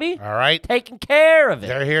there, baby. All right? Taking care of it.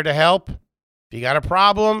 They're here to help. If you got a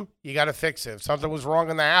problem, you got to fix it. If something was wrong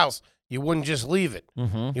in the house, you wouldn't just leave it.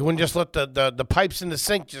 Mm-hmm. You wouldn't just let the pipes in the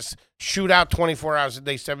sink just shoot out 24 hours a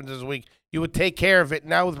day, 7 days a week. you would take care of it.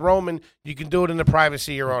 Now with Roman, you can do it in the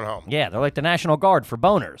privacy of your own home. Yeah, they're like the National Guard for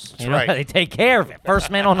boners. That's right. They take care of it. First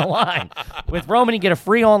man on the line. With Roman, you get a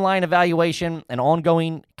free online evaluation and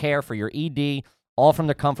ongoing care for your ED, all from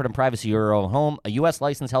the comfort and privacy of your own home. A U.S.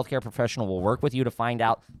 licensed healthcare professional will work with you to find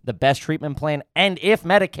out the best treatment plan, and if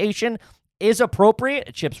medication is appropriate,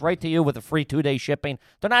 it ships right to you with a free 2-day shipping.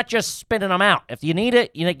 They're not just spitting them out. If you need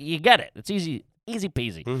it, you get it. It's easy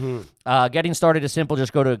peasy. Getting started is simple.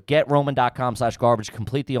 Just go to GetRoman.com/garbage.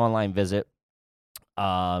 Complete the online visit.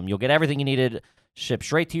 You'll get everything you needed shipped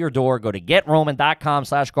straight to your door. Go to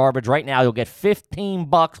GetRoman.com/garbage. Right now, you'll get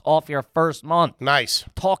 $15 off your first month. Nice.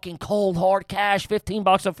 Talking cold, hard cash,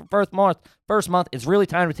 $15 off your first month. First month, it's really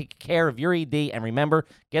time to take care of your ED. And remember,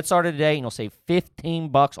 get started today, and you'll save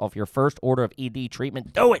 $15 off your first order of ED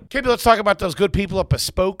treatment. Do it. Kippy, let's talk about those good people at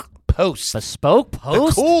Bespoke Post. Bespoke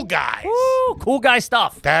Post? The cool guys. Woo, cool guy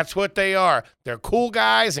stuff. That's what they are. They're cool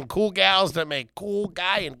guys and cool gals that make cool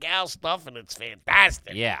guy and gal stuff, and it's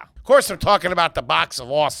fantastic. Yeah. Of course, I'm talking about the Box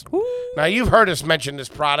of Awesome. Woo. Now, you've heard us mention this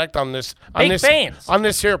product on this fans. on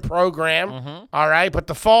this here program, all right? But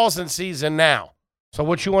the fall's in season now. So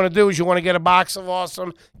what you want to do is you want to get a Box of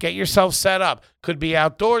Awesome, get yourself set up. Could be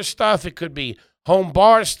outdoor stuff. It could be home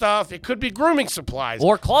bar stuff. It could be grooming supplies.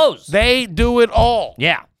 Or clothes. They do it all.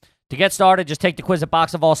 Yeah. To get started, just take the quiz at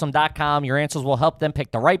boxofawesome.com. Your answers will help them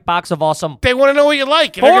pick the right Box of Awesome. They want to know what you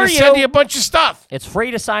like, and they're going to send you a bunch of stuff. It's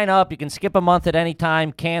free to sign up. You can skip a month at any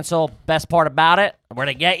time, cancel. Best part about it, where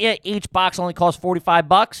to get you, each box only costs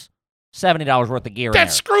 $45. $70 worth of gear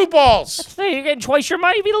That's in there. screwballs. You're getting twice your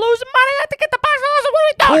money. If you're losing money, you have to get the Box of Awesome. What are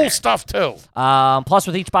we doing? Cool stuff, too. Plus,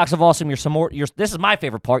 with each Box of Awesome, this is my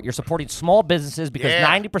favorite part. You're supporting small businesses because Yeah.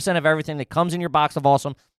 90% of everything that comes in your Box of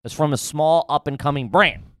Awesome is from a small, up-and-coming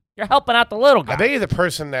brand. You're helping out the little guy. I bet you're the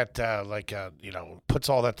person that, puts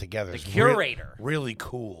all that together. The It's curator. really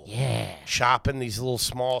cool. Yeah. Shop in these little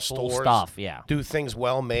small Cool stores. stuff, yeah. Do things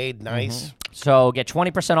well made, nice. So get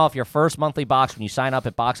 20% off your first monthly box when you sign up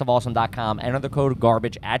at boxofawesome.com. Enter the code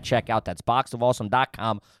GARBAGE at checkout. That's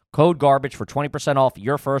boxofawesome.com. Code GARBAGE for 20% off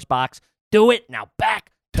your first box. Do it. Now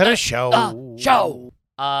back To the show. show.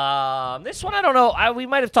 This one, I don't know. We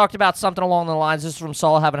might have talked about something along the lines. This is from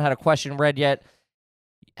Saul. I haven't had a question read yet.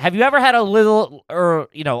 Have you ever had a little, or,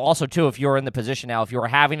 also, too, if you're in the position now, if you were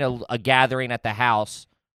having a gathering at the house,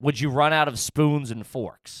 would you run out of spoons and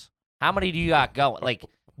forks? How many do you got going? Like,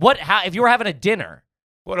 if you were having a dinner?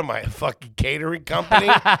 What am I, a fucking catering company?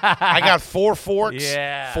 I got 4 forks,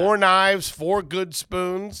 Yeah. 4 knives, 4 good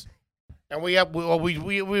spoons, and we have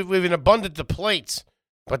an abundance of plates.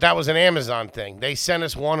 But that was an Amazon thing. They sent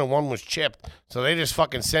us one, and one was chipped. So they just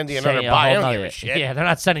fucking send you another box. I don't give a shit. Yeah, they're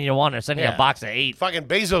not sending you one. They're sending you a box of 8. Fucking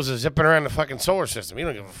Bezos is zipping around the fucking solar system. He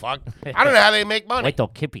don't give a fuck. I don't know how they make money. Wait till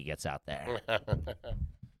Kippy gets out there.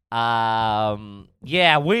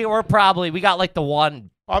 Yeah, we got like the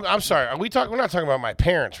one. I'm sorry. We're not talking about my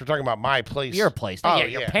parents. We're talking about my place. Your place. Oh, yeah,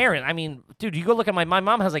 your parent. I mean, dude, you go look at my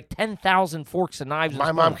mom has like 10,000 forks and knives. My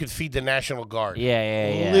and mom spoons. could feed the National Guard.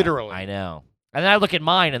 Yeah. Literally. I know. And then I look at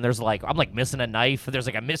mine, and there's I'm missing a knife. There's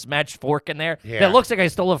like a mismatched fork in there. Yeah. That looks like I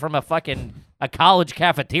stole it from a college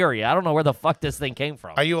cafeteria. I don't know where the fuck this thing came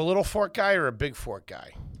from. Are you a little fork guy or a big fork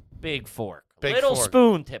guy? Big fork. Big Little fork.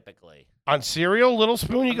 spoon, typically. On cereal, little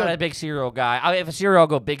spoon, you I'm go. not a big cereal guy. If a cereal, I'll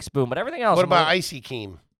go big spoon. But everything else, What about Icy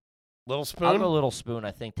Cream? Little spoon? I'll go little spoon,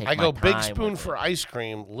 I think. Take I my go big time spoon with for it. ice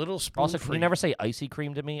cream, little spoon Also, for can you never say icy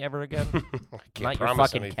cream to me ever again? I can't Not your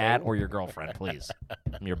promise fucking anything. cat or your girlfriend, please.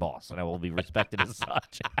 I'm your boss, and I will be respected as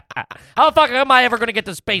such. How the fuck am I ever going to get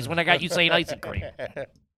to space when I got you saying icy cream?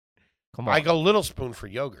 Come on. I go little spoon for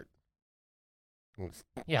yogurt.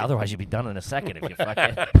 Yeah, otherwise you'd be done in a second if you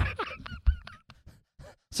fucking...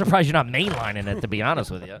 Surprised you're not mainlining it, to be honest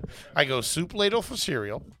with you. I go soup ladle for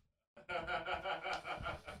cereal.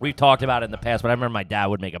 We've talked about it in the past, but I remember my dad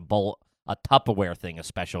would make a Tupperware thing, a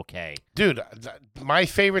Special K. Dude, my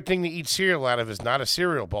favorite thing to eat cereal out of is not a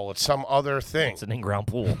cereal bowl. It's some other thing. It's an in-ground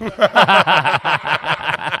pool.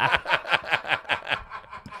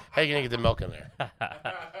 How you going to get the milk in there?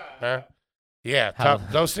 Huh? Yeah,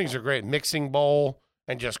 those things are great. Mixing bowl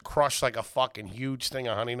and just crush like a fucking huge thing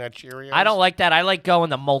of Honey Nut Cheerios. I don't like that. I like going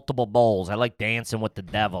to multiple bowls. I like dancing with the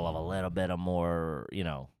devil of a little bit of more,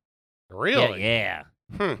 Really? Yeah.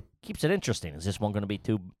 Keeps it interesting. Is this one going to be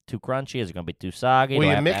too crunchy? Is it going to be too soggy?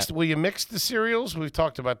 Will you mix the cereals? We've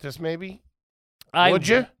talked about this maybe. Would Would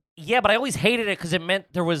you? Yeah, but I always hated it because it meant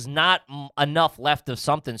there was not enough left of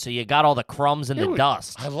something, so you got all the crumbs and the Dude,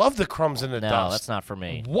 dust. I love the crumbs in the No, dust. that's not for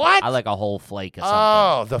me. What? I like a whole flake of something.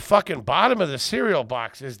 Oh, the fucking bottom of the cereal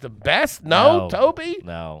box is the best? No, No. Toby?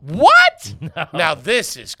 No. What? No. Now,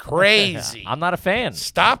 this is crazy. I'm not a fan.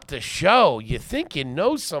 Stop the show. You think you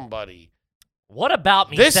know somebody. What about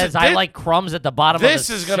me This says is- I thi- like crumbs at the bottom of This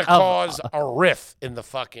the is going to cause a rift in the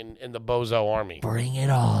Bozo army. Bring it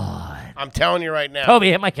on. I'm telling you right now.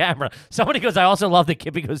 Toby hit my camera. Somebody goes, I also love that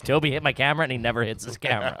Kippy goes, Toby hit my camera, and he never hits his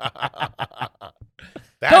camera.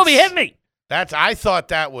 Toby hit me. I thought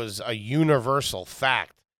that was a universal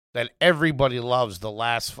fact that everybody loves the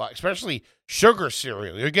last especially sugar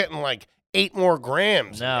cereal. You're getting like 8 more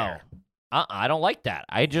grams. in No. there. I don't like that.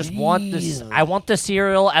 I just want this. Really? I want the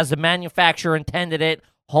cereal as the manufacturer intended it,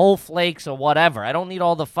 whole flakes or whatever. I don't need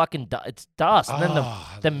all the fucking it's dust. And then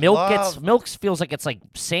the milk feels like it's like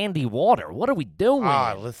sandy water. What are we doing?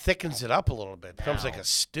 It thickens it up a little bit. It becomes like a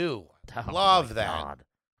stew. Oh, Love my that. God.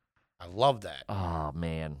 I love that. Oh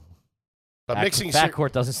man. But mixing Fat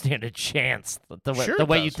Court doesn't stand a chance. Sure The it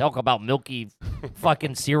way you does. talk about milky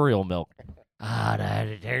fucking cereal milk. That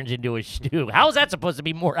it turns into a stew. How is that supposed to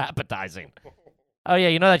be more appetizing? Oh, yeah,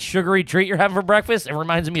 you know that sugary treat you're having for breakfast? It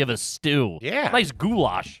reminds me of a stew. Yeah. Nice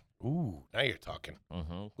goulash. Ooh, now you're talking.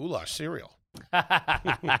 Mm-hmm. Goulash cereal.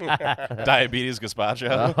 Diabetes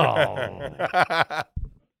gazpacho.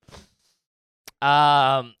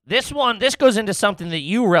 This goes into something that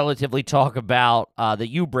you relatively talk about, that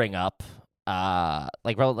you bring up,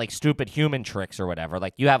 like stupid human tricks or whatever.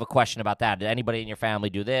 Like you have a question about that. Did anybody in your family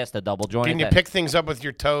do this? The double joint? Can you pick things up with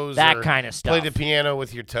your toes? that or kind of stuff? Play the piano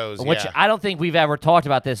with your toes. Which yeah. I don't think we've ever talked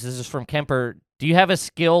about this. This is from Kemper. Do you have a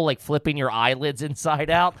skill like flipping your eyelids inside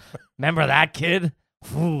out? Remember that kid?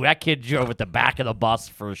 Ooh, that kid drove at the back of the bus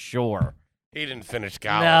for sure. He didn't finish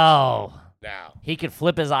college. No. No. He could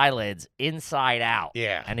flip his eyelids inside out.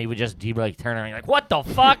 Yeah. And he would just like turn around and like, what the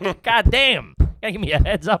fuck? God damn. Gotta give me a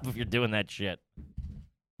heads up if you're doing that shit.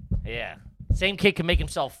 Yeah. Same kid can make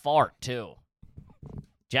himself fart, too.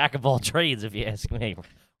 Jack of all trades, if you ask me.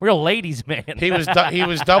 Real ladies, man. He was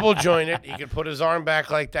double jointed. He could put his arm back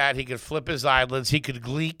like that. He could flip his eyelids. He could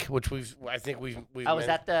gleek, which I think we've. Oh, is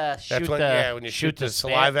that the shoot That's when, the yeah, when you shoot the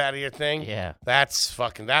spit? saliva out of your thing. Yeah. That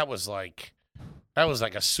was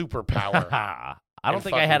like a superpower. I don't in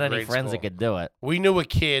think I had fucking any grade friends school. that could do it. We knew a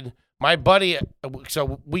kid, my buddy.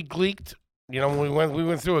 So we gleeked. You know, we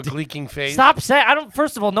went through a gleeking phase. Stop saying. I don't.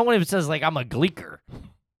 First of all, no one even says like I'm a gleeker.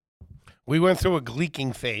 We went through a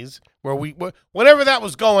gleeking phase where whatever that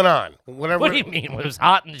was going on. Whatever. What do you mean? It was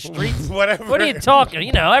hot in the streets? Whatever. What are you talking?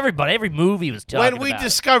 You know, every movie was talking When we about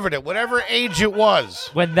discovered it, whatever age it was.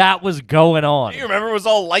 when that was going on. You remember it was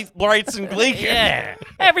all lights and gleeking. Yeah,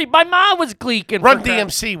 my mom was gleeking. Run for crap.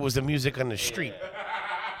 DMC was the music on the street.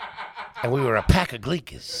 And we were a pack of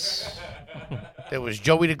gleekers. There was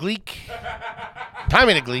Joey the Gleek,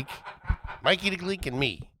 Tommy the Gleek, Mikey the Gleek, and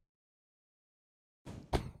me.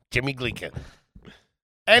 Jimmy Gleekin.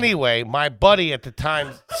 Anyway, my buddy at the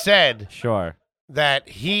time said Sure. that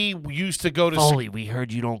he used to go to Foley, we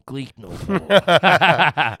heard you don't gleek no more.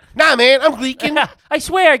 Nah, man, I'm gleeking. I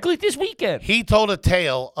swear, I gleeked this weekend. He told a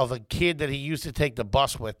tale of a kid that he used to take the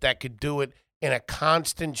bus with that could do it in a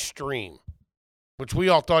constant stream, which we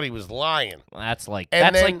all thought he was lying. That's like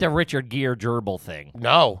And then- the Richard Gere gerbil thing.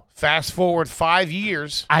 No. Fast forward 5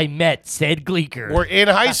 years. I met said gleeker. We're in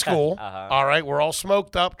high school. Uh-huh. All right. We're all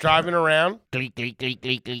smoked up, driving around. Gleek, gleek, gleek,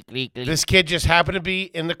 gleek, gleek, gleek, gleek. This kid just happened to be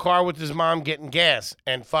in the car with his mom getting gas.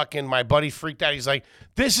 And fucking my buddy freaked out. He's like,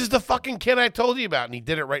 this is the fucking kid I told you about. And he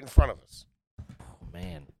did it right in front of us. Oh,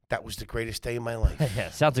 man. That was the greatest day of my life.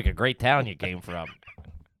 Yeah, sounds like a great town you came from.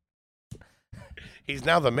 He's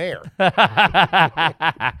now the mayor.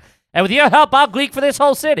 And with your help, I'll gleek for this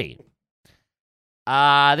whole city.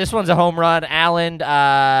 This one's a home run. Alan,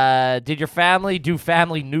 did your family do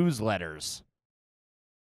family newsletters?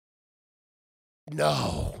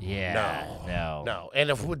 No. Yeah. No. No. And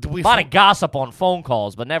if we A lot of gossip on phone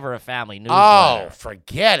calls, but never a family Oh, newsletter.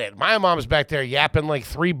 forget it. My mom's back there yapping like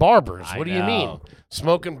 3 barbers. I What do you mean? know.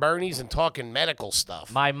 Smoking Bernies and talking medical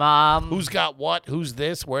stuff. My mom, Who's got what? Who's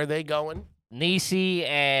this? Where are they going? Niecy,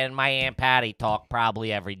 and my Aunt Patty talk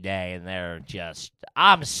probably every day, and they're just,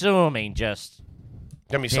 I'm assuming, just,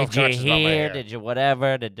 Got me did you self-conscious about my hear? hair. Did you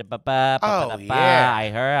whatever? Did you ba-ba, Oh, ba-ba-da-ba? yeah.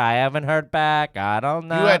 I haven't heard back. I don't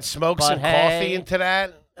know. You had smokes but and hey. coffee into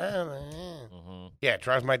that? Oh, yeah. Mhm. Yeah, it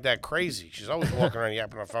drives my dad crazy. She's always walking around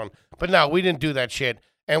yapping on her phone. But no, we didn't do that shit.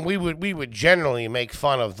 And we would generally make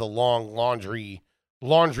fun of the long laundry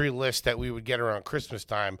list that we would get around Christmas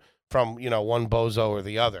time from, one bozo or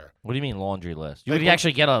the other. What do you mean laundry list? You Like would when-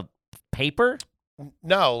 actually get a paper?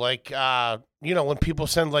 No, like when people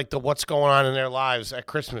send like the what's going on in their lives at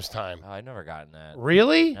Christmas time. Oh, I've never gotten that.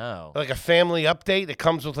 Really? No. Like a family update that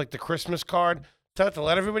comes with like the Christmas card. To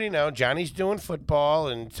let everybody know Johnny's doing football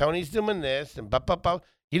and Tony's doing this and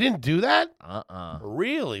You didn't do that?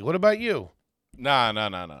 Really? What about you? No.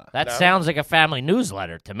 That No? sounds like a family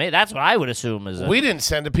newsletter to me. That's what I would assume is. We didn't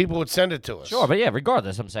send it. People would send it to us. Sure, but yeah,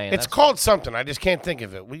 regardless, I'm saying It's called something. I just can't think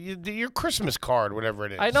of it. Your Christmas card, whatever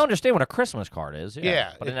it is. I don't understand what a Christmas card is.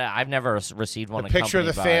 Yeah. But I've never received one. A picture of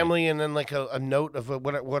the accompanied by- family and then like a note of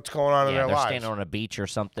what's going on in Yeah, their they're lives. standing on a beach or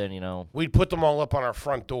something. We'd put them all up on our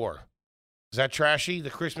front door. Is that trashy? The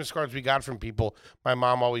Christmas cards we got from people, my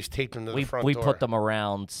mom always taped them to the front door. We put them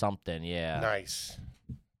around something. Yeah. Nice.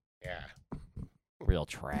 Yeah. Real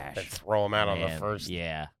trash. Let's throw them out on the Man, first.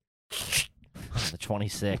 Yeah. The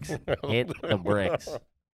 26. Hit the bricks.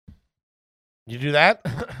 You do that?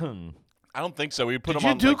 I don't think so. We put Did them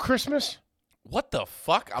you on. do like, Christmas? what the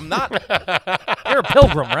fuck? I'm not. You're a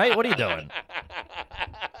pilgrim, right? What are you doing?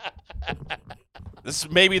 This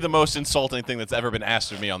is maybe the most insulting thing that's ever been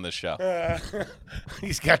asked of me on this show.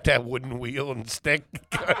 He's got that wooden wheel and stick.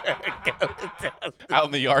 Out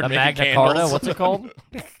in the yard The making Magna candles. Carta? What's it called?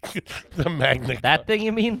 The Magna That thing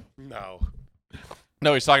you mean? No.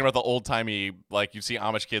 No, he's talking about the old timey, like you see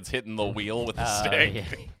Amish kids hitting the wheel with the stick. Yeah.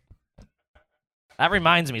 That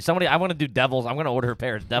reminds me. I want to do devils. I'm going to order a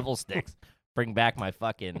pair of devil sticks. Bring back my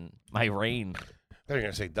rain. They're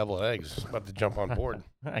going to say double eggs. About to jump on board.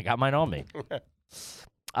 I got mine on me.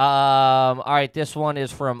 All right, this one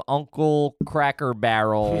is from Uncle Cracker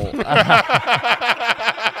Barrel.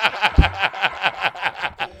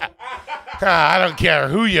 I don't care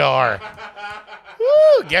who you are.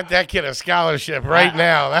 Woo, get that kid a scholarship right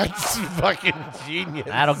now. That's fucking genius.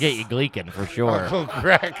 That'll get you gleeking for sure. Uncle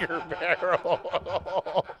Cracker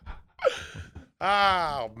Barrel.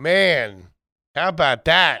 Oh, man. How about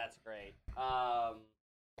that? That's great.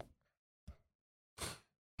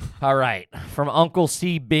 All right, from Uncle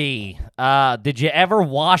CB. Did you ever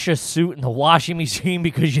wash a suit in the washing machine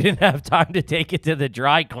because you didn't have time to take it to the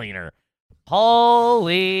dry cleaner?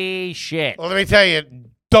 Holy shit! Well, let me tell you,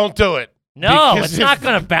 don't do it. No, because it's not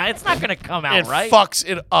gonna come out It right. fucks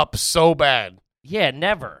it up so bad. Yeah,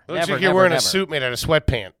 never. Looks never, like you're never, wearing never. a suit made out of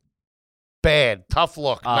sweatpants. Bad, tough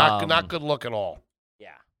look. Not good look at all. Yeah,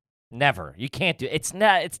 never. You can't do. It's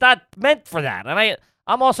not meant for that. And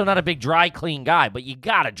I'm also not a big dry clean guy, but you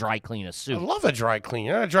gotta dry clean a I suit. love a dry clean.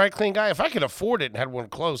 You're not a dry clean guy. If I could afford it and had one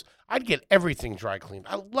close, I'd get everything dry cleaned.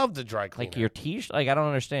 I love the dry clean. Like your t-shirt. Like I don't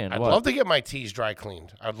understand. I'd what? love to get my tees dry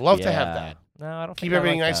cleaned. I'd love to have Yeah. that. No, I don't Keep think I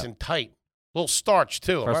everything like nice that. and tight. A little starch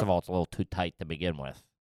too. First of all, it's a little too tight to begin with.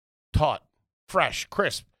 taut, fresh,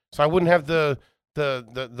 crisp. So I wouldn't have the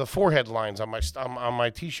forehead lines on my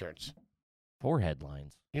t-shirts. Forehead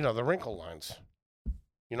lines. You know, the wrinkle lines.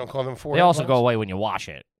 You don't call them forehead They also lines? go away when you wash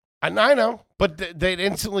it. I know, but they'd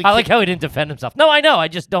instantly. I like how he didn't defend himself. No, I know. I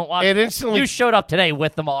just don't want. It instantly. You showed up today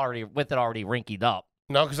with it already wrinkled up.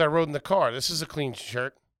 No, because I rode in the car. This is a clean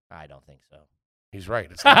shirt. I don't think so. He's right.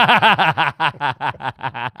 It's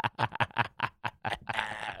not.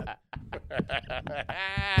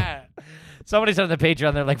 Somebody said on the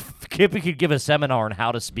Patreon, they're like, Kippy could give a seminar on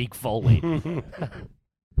how to speak Foley.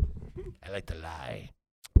 I like to lie.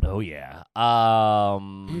 Oh, yeah.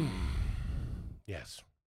 Yes.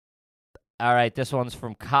 All right, this one's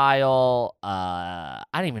from Kyle. I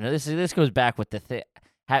don't even know. This goes back with the thing.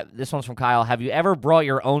 This one's from Kyle. Have you ever brought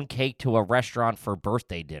your own cake to a restaurant for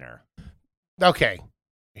birthday dinner? Okay.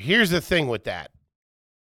 Here's the thing with that.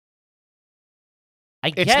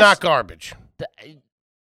 It's It's not garbage.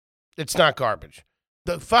 It's not garbage.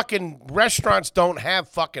 The fucking restaurants don't have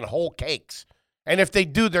fucking whole cakes. And if they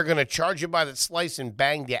do, they're going to charge you by the slice and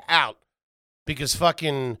bang you out. Because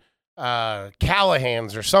fucking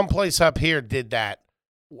Callahan's or someplace up here did that.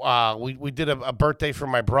 We did a birthday for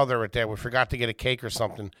my brother at there. We forgot to get a cake or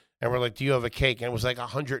something. And we're like, do you have a cake? And it was like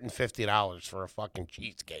 $150 for a fucking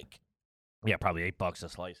cheesecake. Yeah, probably $8 a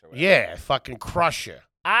slice or whatever. Yeah, fucking crush you.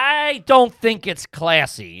 I don't think it's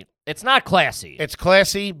classy. It's not classy. It's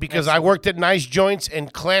classy because I worked at nice joints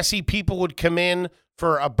and classy people would come in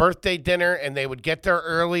for a birthday dinner and they would get there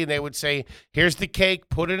early and they would say, here's the cake,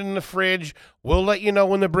 put it in the fridge. We'll let you know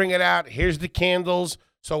when to bring it out. Here's the candles.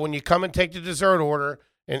 So when you come and take the dessert order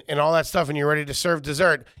and all that stuff and you're ready to serve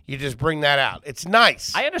dessert, you just bring that out. It's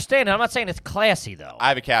nice. I understand it. I'm not saying it's classy, though. I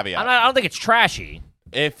have a caveat. I don't think it's trashy.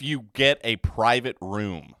 If you get a private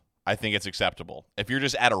room, I think it's acceptable. If you're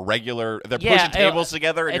just at a regular, they're Yeah, pushing tables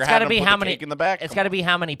together and it's you're gotta having be them put how the many- cake in the back. It's come got to on. be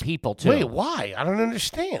how many people, too. Wait, why? I don't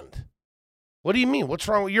understand. What do you mean? What's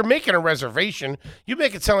wrong? You're making a reservation. You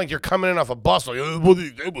make it sound like you're coming in off a bus, like,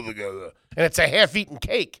 and it's a half-eaten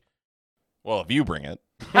cake. Well, if you bring it.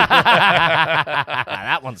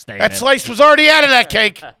 That one's staying. That slice was already out of that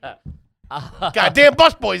cake. Goddamn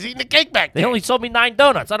busboys eating the cake back They there. only sold me 9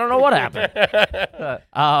 donuts. I don't know what happened.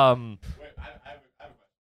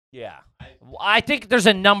 Yeah. I think there's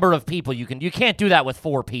a number of people you can't do that with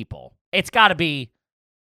 4 people. It's got to be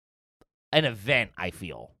an event, I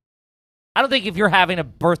feel. I don't think if you're having a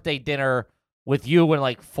birthday dinner with you and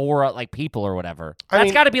like 4 like people or whatever,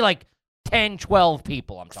 that's got to be like 10, 12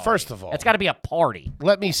 people, I'm talking. First of all, it's got to be a party.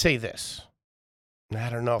 let me say this. I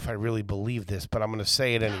don't know if I really believe this, but I'm going to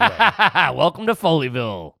say it anyway. Welcome to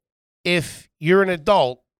Foleyville. If you're an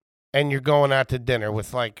adult and you're going out to dinner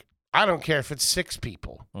with, like, I don't care if it's 6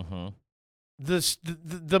 people, Mm-hmm.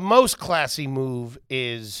 the most classy move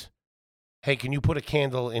is, hey, can you put a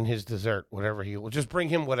candle in his dessert, whatever he will. Just bring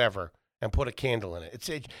him whatever and put a candle in it. It's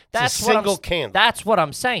a single candle. That's what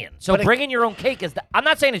I'm saying. So But bringing your own cake is. I'm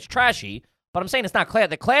not saying it's trashy, but I'm saying it's not classy.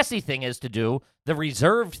 The classy thing is to do. The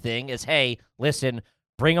reserved thing is, hey, listen,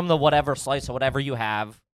 bring them the whatever slice of whatever you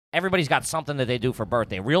have. Everybody's got something that they do for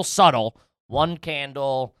birthday. Real subtle. 1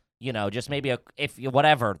 candle. Just maybe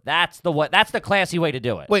whatever. That's the classy way to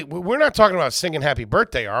do it. Wait, we're not talking about singing happy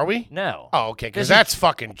birthday, are we? No. Oh, okay, because This is- that's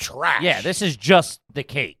fucking trash. Yeah, this is just the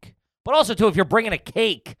cake. But also, too, if you're bringing a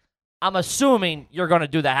cake, I'm assuming you're going to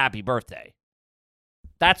do the happy birthday.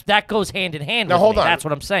 That goes hand in hand. Now, with hold me. on. That's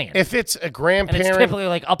what I'm saying. If it's a And grandparent, it's typically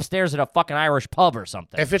like upstairs at a fucking Irish pub or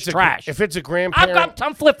something. if it's trash. if it's a grandparent,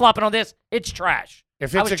 I'm flip flopping on this. It's trash.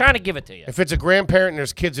 If I it's was a- trying to give it to you. if it's a grandparent and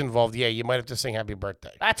there's kids involved, yeah, you might have to sing happy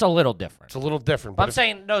birthday. That's a little different. It's a little different. But But I'm if-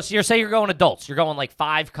 saying no. So you're going adults. You're going like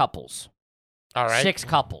 5 couples, all right, 6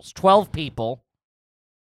 couples, 12 people.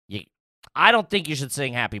 I don't think you should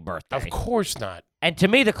sing happy birthday. of course not. And to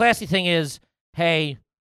me, the classy thing is, hey,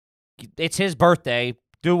 it's his birthday.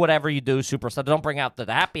 Do whatever you do, superstar. Don't bring out the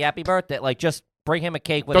happy birthday. Like, just bring him a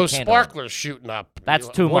cake with Those a candle. in it. sparklers shooting up. That's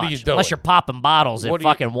too what much. Are you doing? Unless you're popping bottles at What are you-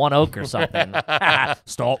 fucking One Oak or something.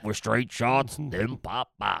 Start with straight shots, then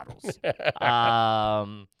pop bottles.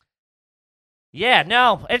 Yeah,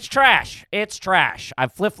 no, it's trash. It's trash.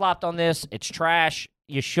 I've flip-flopped on this. It's trash.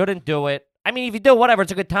 You shouldn't do it. I mean, if you do whatever,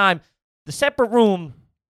 it's a good time. The separate room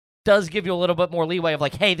does give you a little bit more leeway of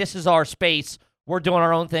like, hey, this is our space. We're doing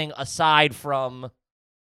our own thing aside from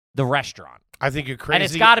the restaurant. I think you're crazy. And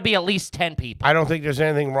it's got to be at least 10 people. I don't think there's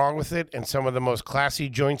anything wrong with it. And some of the most classy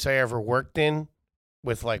joints I ever worked in,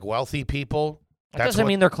 with like wealthy people. That doesn't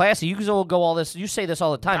mean they're classy. You go all this. You say this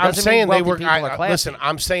all the time. I'm Doesn't mean saying they wealthy work. people are classy. Listen,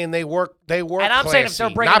 I'm saying they work. They work. And I'm saying if classy.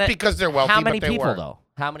 they're bringing not it- because they're wealthy, How many but they people work. though?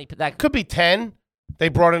 How many? That Could be 10. They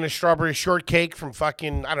brought in a strawberry shortcake from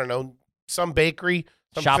fucking, I don't know, some bakery.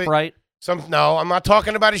 ShopRite. No, I'm not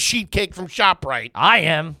talking about a sheet cake from ShopRite. I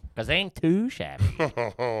am because they ain't too shabby.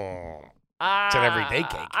 It's an everyday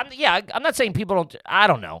cake. I'm not saying people don't. I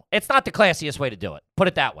don't know. It's not the classiest way to do it. Put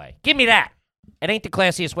it that way. Give me that. It ain't the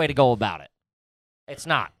classiest way to go about it. It's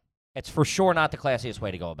not. It's for sure not the classiest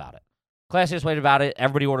way to go about it. Classiest way about it,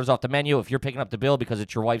 everybody orders off the menu. If you're picking up the bill because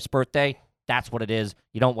it's your wife's birthday, that's what it is.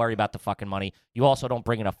 You don't worry about the fucking money. You also don't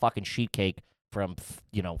bring in a fucking sheet cake from,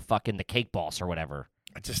 fucking the Cake Boss or whatever.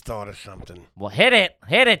 I just thought of something. Well, hit it.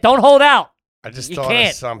 Hit it. Don't hold out. I just You thought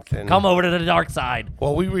can't. of something. Come over to the dark side.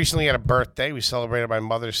 Well, we recently had a birthday. We celebrated my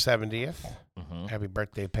mother's 70th. Mhm. Happy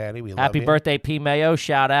birthday, Patty. We love Happy you. birthday, P. Mayo.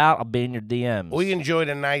 Shout out. I'll be in your DMs. We enjoyed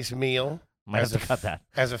a nice meal Might have as to a cut that.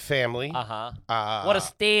 as a family. Uh-huh. What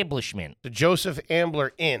establishment? The Joseph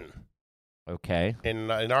Ambler Inn Okay.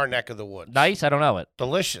 in our neck of the woods. Nice. I don't know it.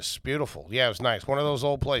 Delicious, beautiful. Yeah, it was nice. One of those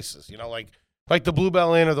old places, like the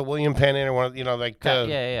Bluebell Inn or the William Penn Inn or one, like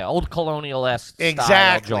Yeah. Old colonial-esque exactly.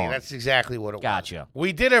 style joint. That's exactly what it Gotcha. was.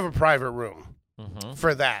 We did have a private room Mhm.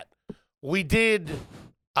 for that. We did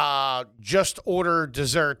just order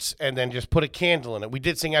desserts and then just put a candle in it. We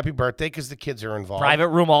did sing happy birthday because the kids are involved. Private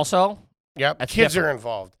room also? Yep, That's kids are different.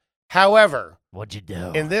 involved. However, What'd you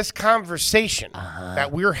do? in this conversation Uh-huh.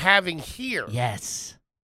 that we're having here, Yes.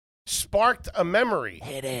 sparked a memory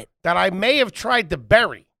Hit it. that I may have tried to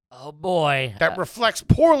bury Oh, boy. that reflects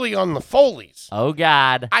poorly on the Foleys. Oh,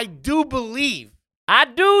 God. I do believe I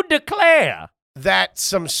do declare. that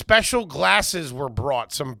some special glasses were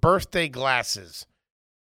brought, some birthday glasses,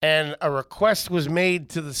 and a request was made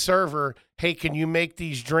to the server, hey, can you make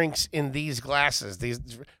these drinks in these glasses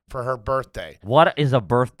for her birthday? What is a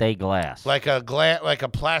birthday glass? Like a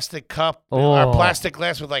plastic cup, Oh. or a plastic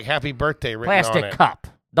glass with like happy birthday written on Plastic it. cup.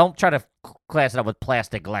 Don't try to class it up with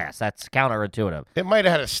plastic glass. That's counterintuitive. It might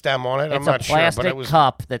have had a stem on it. I'm It's not a sure, plastic but it was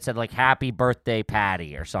cup that said like "Happy Birthday,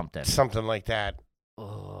 Patty" or something. something like that.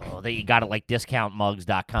 that you got it like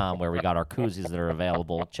discountmugs.com where we got our koozies that are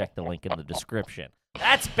available. Check the link in the description.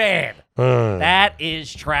 That's bad. That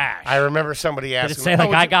is trash. I remember somebody Did asking. it say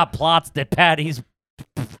like I got plots at Patty's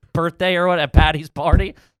birthday or what at Patty's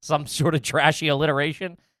party? Some sort of trashy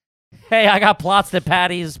alliteration. Hey, I got plots at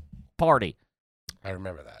Patty's party. I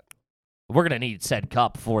remember that. We're gonna need said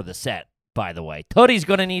cup for the set, by the way. Tootie's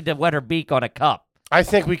gonna need to wet her beak on a cup. I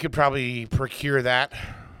think we could probably procure that.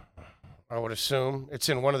 I would assume it's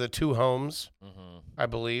in one of the 2 homes, I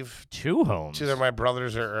believe. 2 homes. It's either my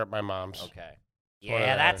brother's or at my mom's. Okay.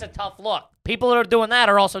 Yeah, that's a tough look. People that are doing that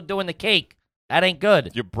are also doing the cake. That ain't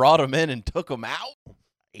good. You brought them in and took them out?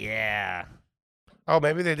 Yeah. Oh,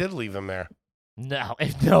 maybe they did leave him there. No,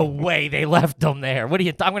 no way they left them there. What do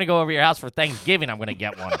you? I'm gonna go over to your house for Thanksgiving. I'm gonna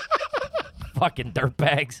get one. Fucking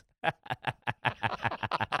dirtbags.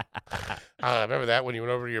 Remember that when you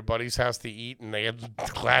went over to your buddy's house to eat and they had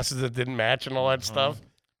glasses that didn't match and all that stuff?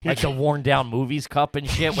 Like the worn down movies cup and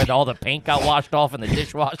shit with all the paint got washed off in the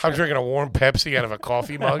dishwasher. I'm drinking a warm Pepsi out of a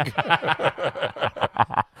coffee mug.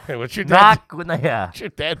 Hey, what's your dad? What's your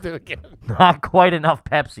dad do again? Not quite enough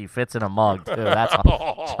Pepsi fits in a mug, too.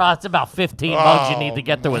 That's about 15 mugs you need to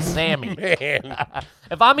get through a Sammy. Man.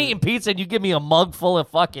 If I'm eating pizza and you give me a mug full of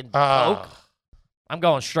fucking Coke, I'm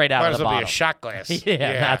going straight out Might of as the well bottom. be a shot glass. Yeah,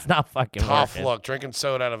 that's not fucking tough working. look. Drinking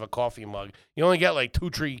soda out of a coffee mug. You only get like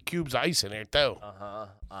 2-3 cubes of ice in there, too.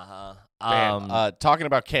 Talking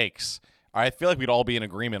about cakes, I feel like we'd all be in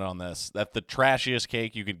agreement on this, that the trashiest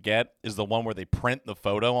cake you could get is the one where they print the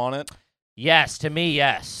photo on it. Yes, to me,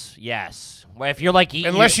 yes. Yes. Well, if you're like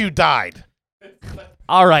eating Unless you died.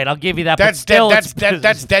 All right, I'll give you that. That's but still,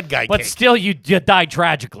 that's dead guy But cake. still, you died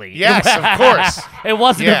tragically. Yes, of course. It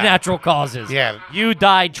wasn't Yeah. of natural causes. Yeah. You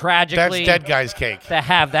died That's tragically. dead guy's cake. To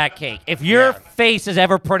have that cake. If your face is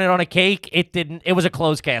ever printed on a cake, it didn't. It was a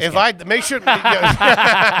closed casket. If I make sure, if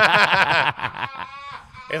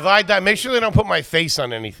I die, make sure they don't put my face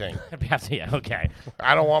on anything. Yeah, okay.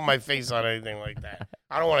 I don't want my face on anything like that.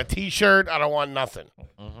 I don't want a T-shirt. I don't want nothing.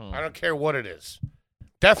 I don't care what it is.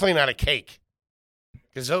 Definitely not a cake.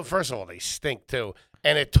 Because first of all, they stink too,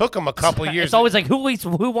 and it took them a couple of years. It's always like who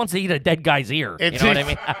wants to eat a dead guy's ear? You know what I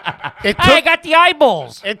mean? It Hey, I took, got the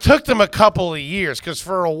eyeballs. it took them a couple of years because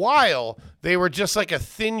for a while they were just like a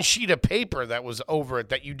thin sheet of paper that was over it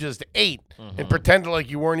that you just ate and pretended like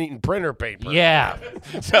you weren't eating printer paper. Yeah,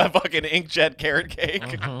 So fucking inkjet carrot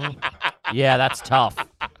cake. yeah, that's tough.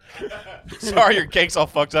 Sorry, your cake's all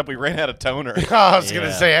fucked up. We ran out of toner. I was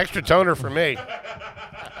gonna say extra toner for me.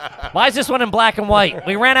 Why is this one in black and white?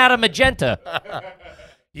 We ran out of magenta.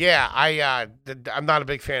 Yeah, I'm not a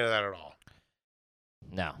big fan of that at all.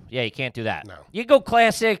 No, yeah, you can't do that. No. You go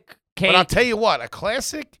classic cake. But I'll tell you what, a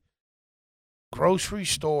classic grocery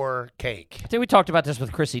store cake. I think we talked about this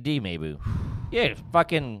with Chrissy D, maybe. Yeah,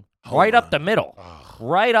 fucking right up the middle.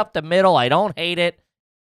 Right up the middle. I don't hate it.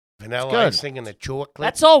 Vanilla good. icing and the chocolate.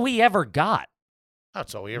 That's all we ever got.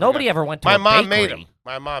 That's all we ever Nobody got. ever went to My a mom made bakery. them.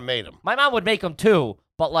 My mom made them. My mom would make them too,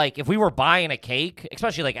 but like if we were buying a cake,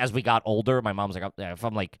 especially like as we got older, my mom's like, if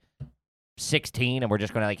I'm like 16 and we're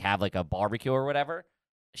just gonna like have like a barbecue or whatever,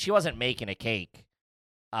 she wasn't making a cake.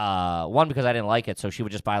 One, because I didn't like it, so she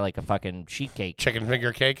would just buy like a fucking sheet cake. Chicken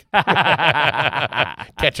finger cake.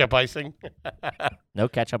 Ketchup icing. No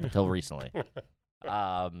ketchup until recently.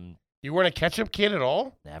 You weren't a ketchup kid at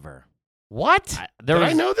all? Never. What? Did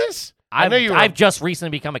I know this? I know you were. I've just recently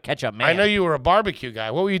become a ketchup man. I know you were a barbecue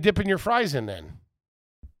guy. What were you dipping your fries in then?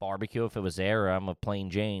 Barbecue if it was there, or I'm a plain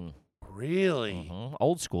Jane. Really?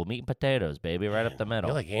 Old school meat and potatoes, baby, right up the middle.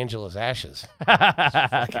 You're like Angela's ashes.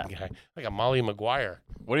 Fucking guy. Like a Molly Maguire.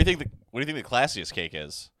 What do you think the classiest cake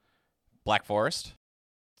is? Black Forest?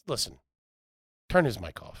 Listen, turn his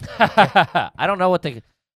mic off. I don't know what the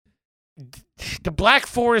Black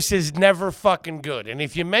Forest is never fucking good. And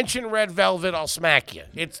if you mention red velvet, I'll smack you.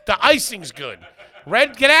 It's the icing's good.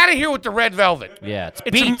 Get out of here with the red velvet. Yeah, it's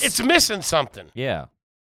beets. It's missing something. Yeah.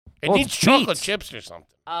 It Well, needs it's chocolate beets. chips or something.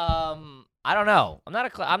 I don't know. I'm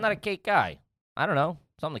not a cake guy. I don't know.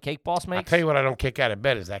 Something the cake boss I'll makes. tell you what I don't kick out of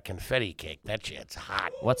bed is that confetti cake. That shit's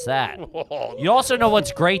hot. What's that? Whoa. You also know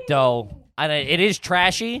what's great though, and it is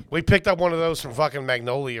trashy. We picked up one of those from fucking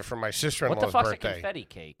Magnolia for my What sister-in-law's the fuck's a birthday. confetti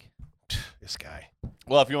cake? This guy.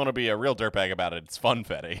 Well, if you want to be a real dirtbag about it, it's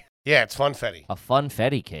funfetti. Yeah, it's funfetti. A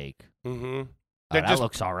funfetti cake. Mm-hmm. Oh, that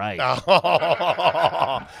looks all right.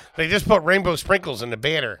 They just put rainbow sprinkles in the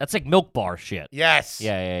batter. That's like Milk Bar shit. Yes.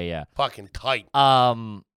 Yeah. Fucking tight.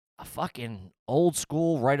 a fucking old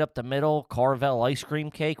school, right up the middle Carvel ice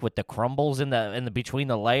cream cake with the crumbles in the between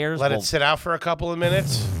the layers. Let it sit out for a couple of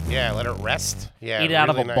minutes. Yeah, let it rest. Yeah, Eat it out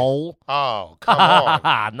of really a nice. bowl. Oh, come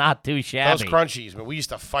on. Not too shabby. Those crunchies, man. We used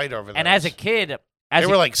to fight over those. And as a kid, they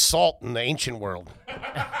were like salt in the ancient world.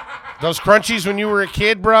 Those crunchies when you were a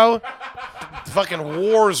kid, bro. Fucking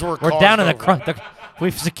wars were. we're down in the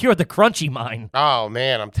we've secured the crunchy mine. Oh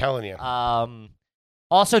man, I'm telling you.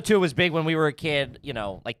 Also, too, it was big when we were a kid, you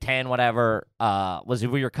know, like 10, whatever, was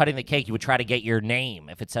if we were cutting the cake, you would try to get your name.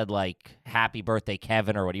 If it said, like, happy birthday,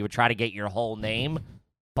 Kevin, or what, you would try to get your whole name.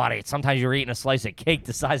 But sometimes you're eating a slice of cake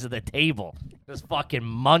the size of the table. Just fucking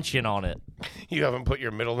munching on it. You haven't put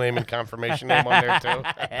your middle name and confirmation name on there, too?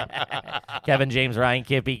 Kevin, James, Ryan,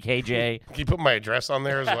 Kippy, KJ. Can you put my address on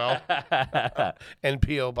there as well?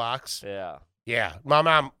 NPO box. Yeah. Yeah. My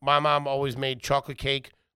mom always made chocolate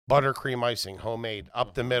cake, buttercream icing, homemade,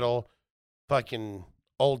 up the middle, fucking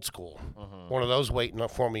old school. One of those waiting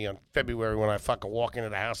up for me in February when I fucking walk into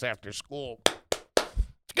the house after school.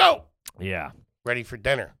 Let's go. Yeah. Ready for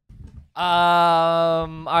dinner. All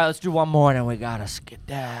right, let's do one more, and then we gotta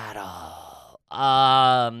skedaddle.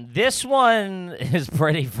 This one is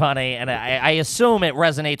pretty funny, and I assume it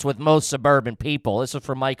resonates with most suburban people. This is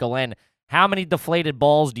from Michael N. How many deflated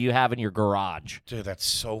balls do you have in your garage? Dude, that's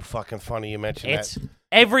so fucking funny you mentioned It's that.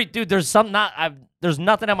 There's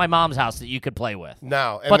nothing at my mom's house that you could play with.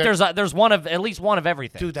 No. But there's at least one of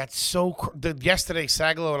everything. Dude, that's so yesterday,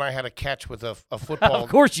 Sagalo and I had a catch with a football. Of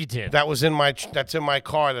course you did. That's in my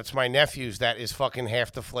car. That's my nephew's. That is fucking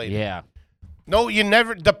half deflated. Yeah. No,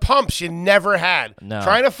 the pumps you never had. No.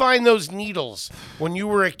 Trying to find those needles when you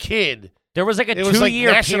were a kid. There was like a It was like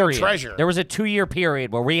 2-year national period. treasure. There was a 2-year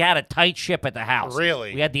period where we had a tight ship at the house.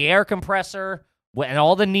 Really? We had the air compressor and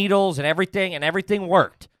all the needles and everything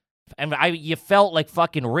worked. And you felt like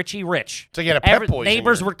fucking Richie Rich. So you had a Pep Boys.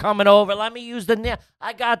 Neighbors were coming over. Let me use the needle.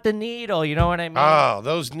 I got the needle. You know what I mean? Oh,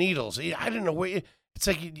 those needles. I didn't know where. It's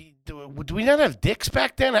like, do we not have dicks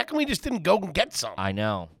back then? How come we just didn't go and get some? I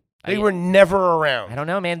know. They were never around. I don't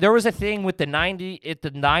know, man. There was a thing with the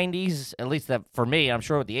 90s, at least that for me, I'm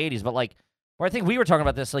sure with the 80s, but like, where I think we were talking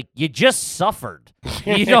about this, like, you just suffered.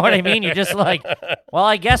 You know what I mean? You're just like, well,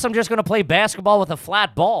 I guess I'm just going to play basketball with a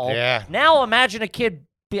flat ball. Yeah. Now imagine a kid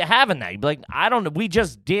having that. You'd be like, I don't know. We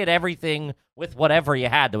just did everything with whatever you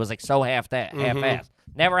had that was like so half-assed.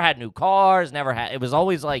 Never had new cars, it was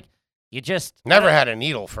always like, you just Never had a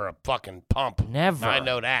needle for a fucking pump. Never. I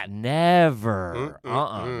know that. Never.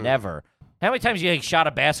 Never. How many times you shot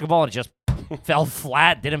a basketball and it just fell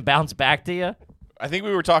flat, didn't bounce back to you? I think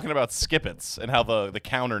we were talking about Skip-Its and how the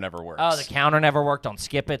counter never works. Oh, the counter never worked on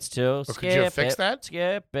Skip-Its, too. Or could you have fixed that?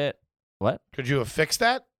 Skip it. What? Could you have fixed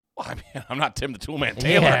that? Well, I mean, I'm not Tim the Toolman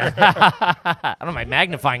Taylor. Yeah. I don't know, my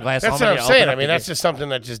magnifying glass. That's what I'm saying. I mean, that's just something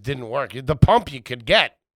that just didn't work. The pump you could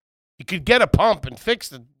get. You could get a pump and fix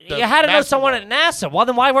the You had to know basketball. someone at NASA. Well,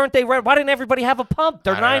 then why weren't they? Why didn't everybody have a pump?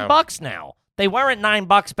 They're I don't $9 now. They weren't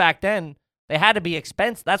 $9 back then. They had to be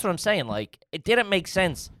expensive. That's what I'm saying. Like, it didn't make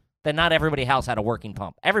sense that not everybody's house had a working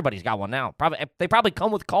pump. Everybody's got one now. They probably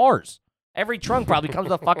come with cars. Every trunk probably comes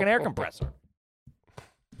with a fucking air compressor.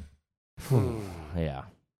 Yeah.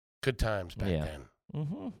 Good times back Yeah. then.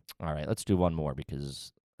 Mm-hmm. All right, let's do one more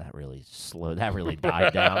because that really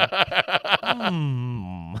died down.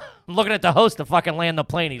 I'm looking at the host to fucking land the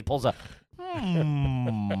plane. He pulls a.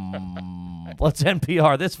 Let's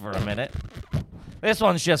NPR this for a minute. This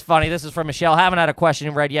one's just funny. This is from Michelle. Haven't had a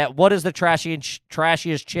question read yet. What is the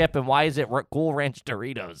trashiest chip, and why is it Cool Ranch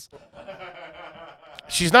Doritos?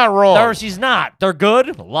 She's not wrong. She's not. They're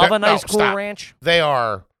good. Love a nice Cool stop. Ranch. They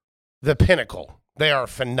are the pinnacle. They are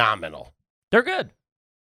phenomenal. They're good.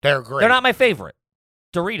 They're great. They're not my favorite.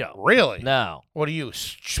 Dorito. Really? No. What are you,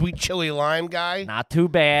 sweet chili lime guy? Not too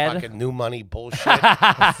bad. Fucking new money bullshit. Get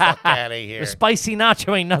the fuck out of here. The spicy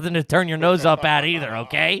nacho ain't nothing to turn your nose up at either,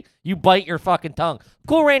 okay? You bite your fucking tongue.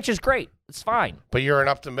 Cool Ranch is great. It's fine. But you're an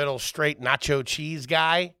up-the-middle straight nacho cheese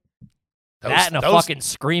guy? That and a fucking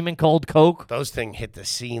screaming cold Coke. Those things hit the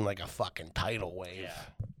scene like a fucking tidal wave.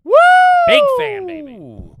 Woo! Big fan, baby.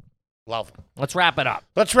 Ooh. Love them. Let's wrap it up.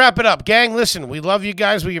 Let's wrap it up. Gang, listen, we love you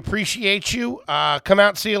guys. We appreciate you. Come out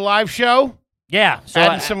and see a live show. Yeah. So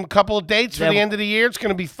Adding some couple of dates for the end of the year. It's going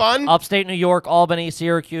to be fun. Upstate New York, Albany,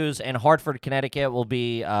 Syracuse, and Hartford, Connecticut will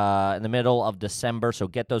be in the middle of December. So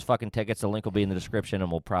get those fucking tickets. The link will be in the description,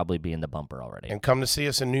 and we'll probably be in the bumper already. And come to see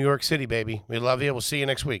us in New York City, baby. We love you. We'll see you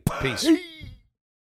next week. Peace.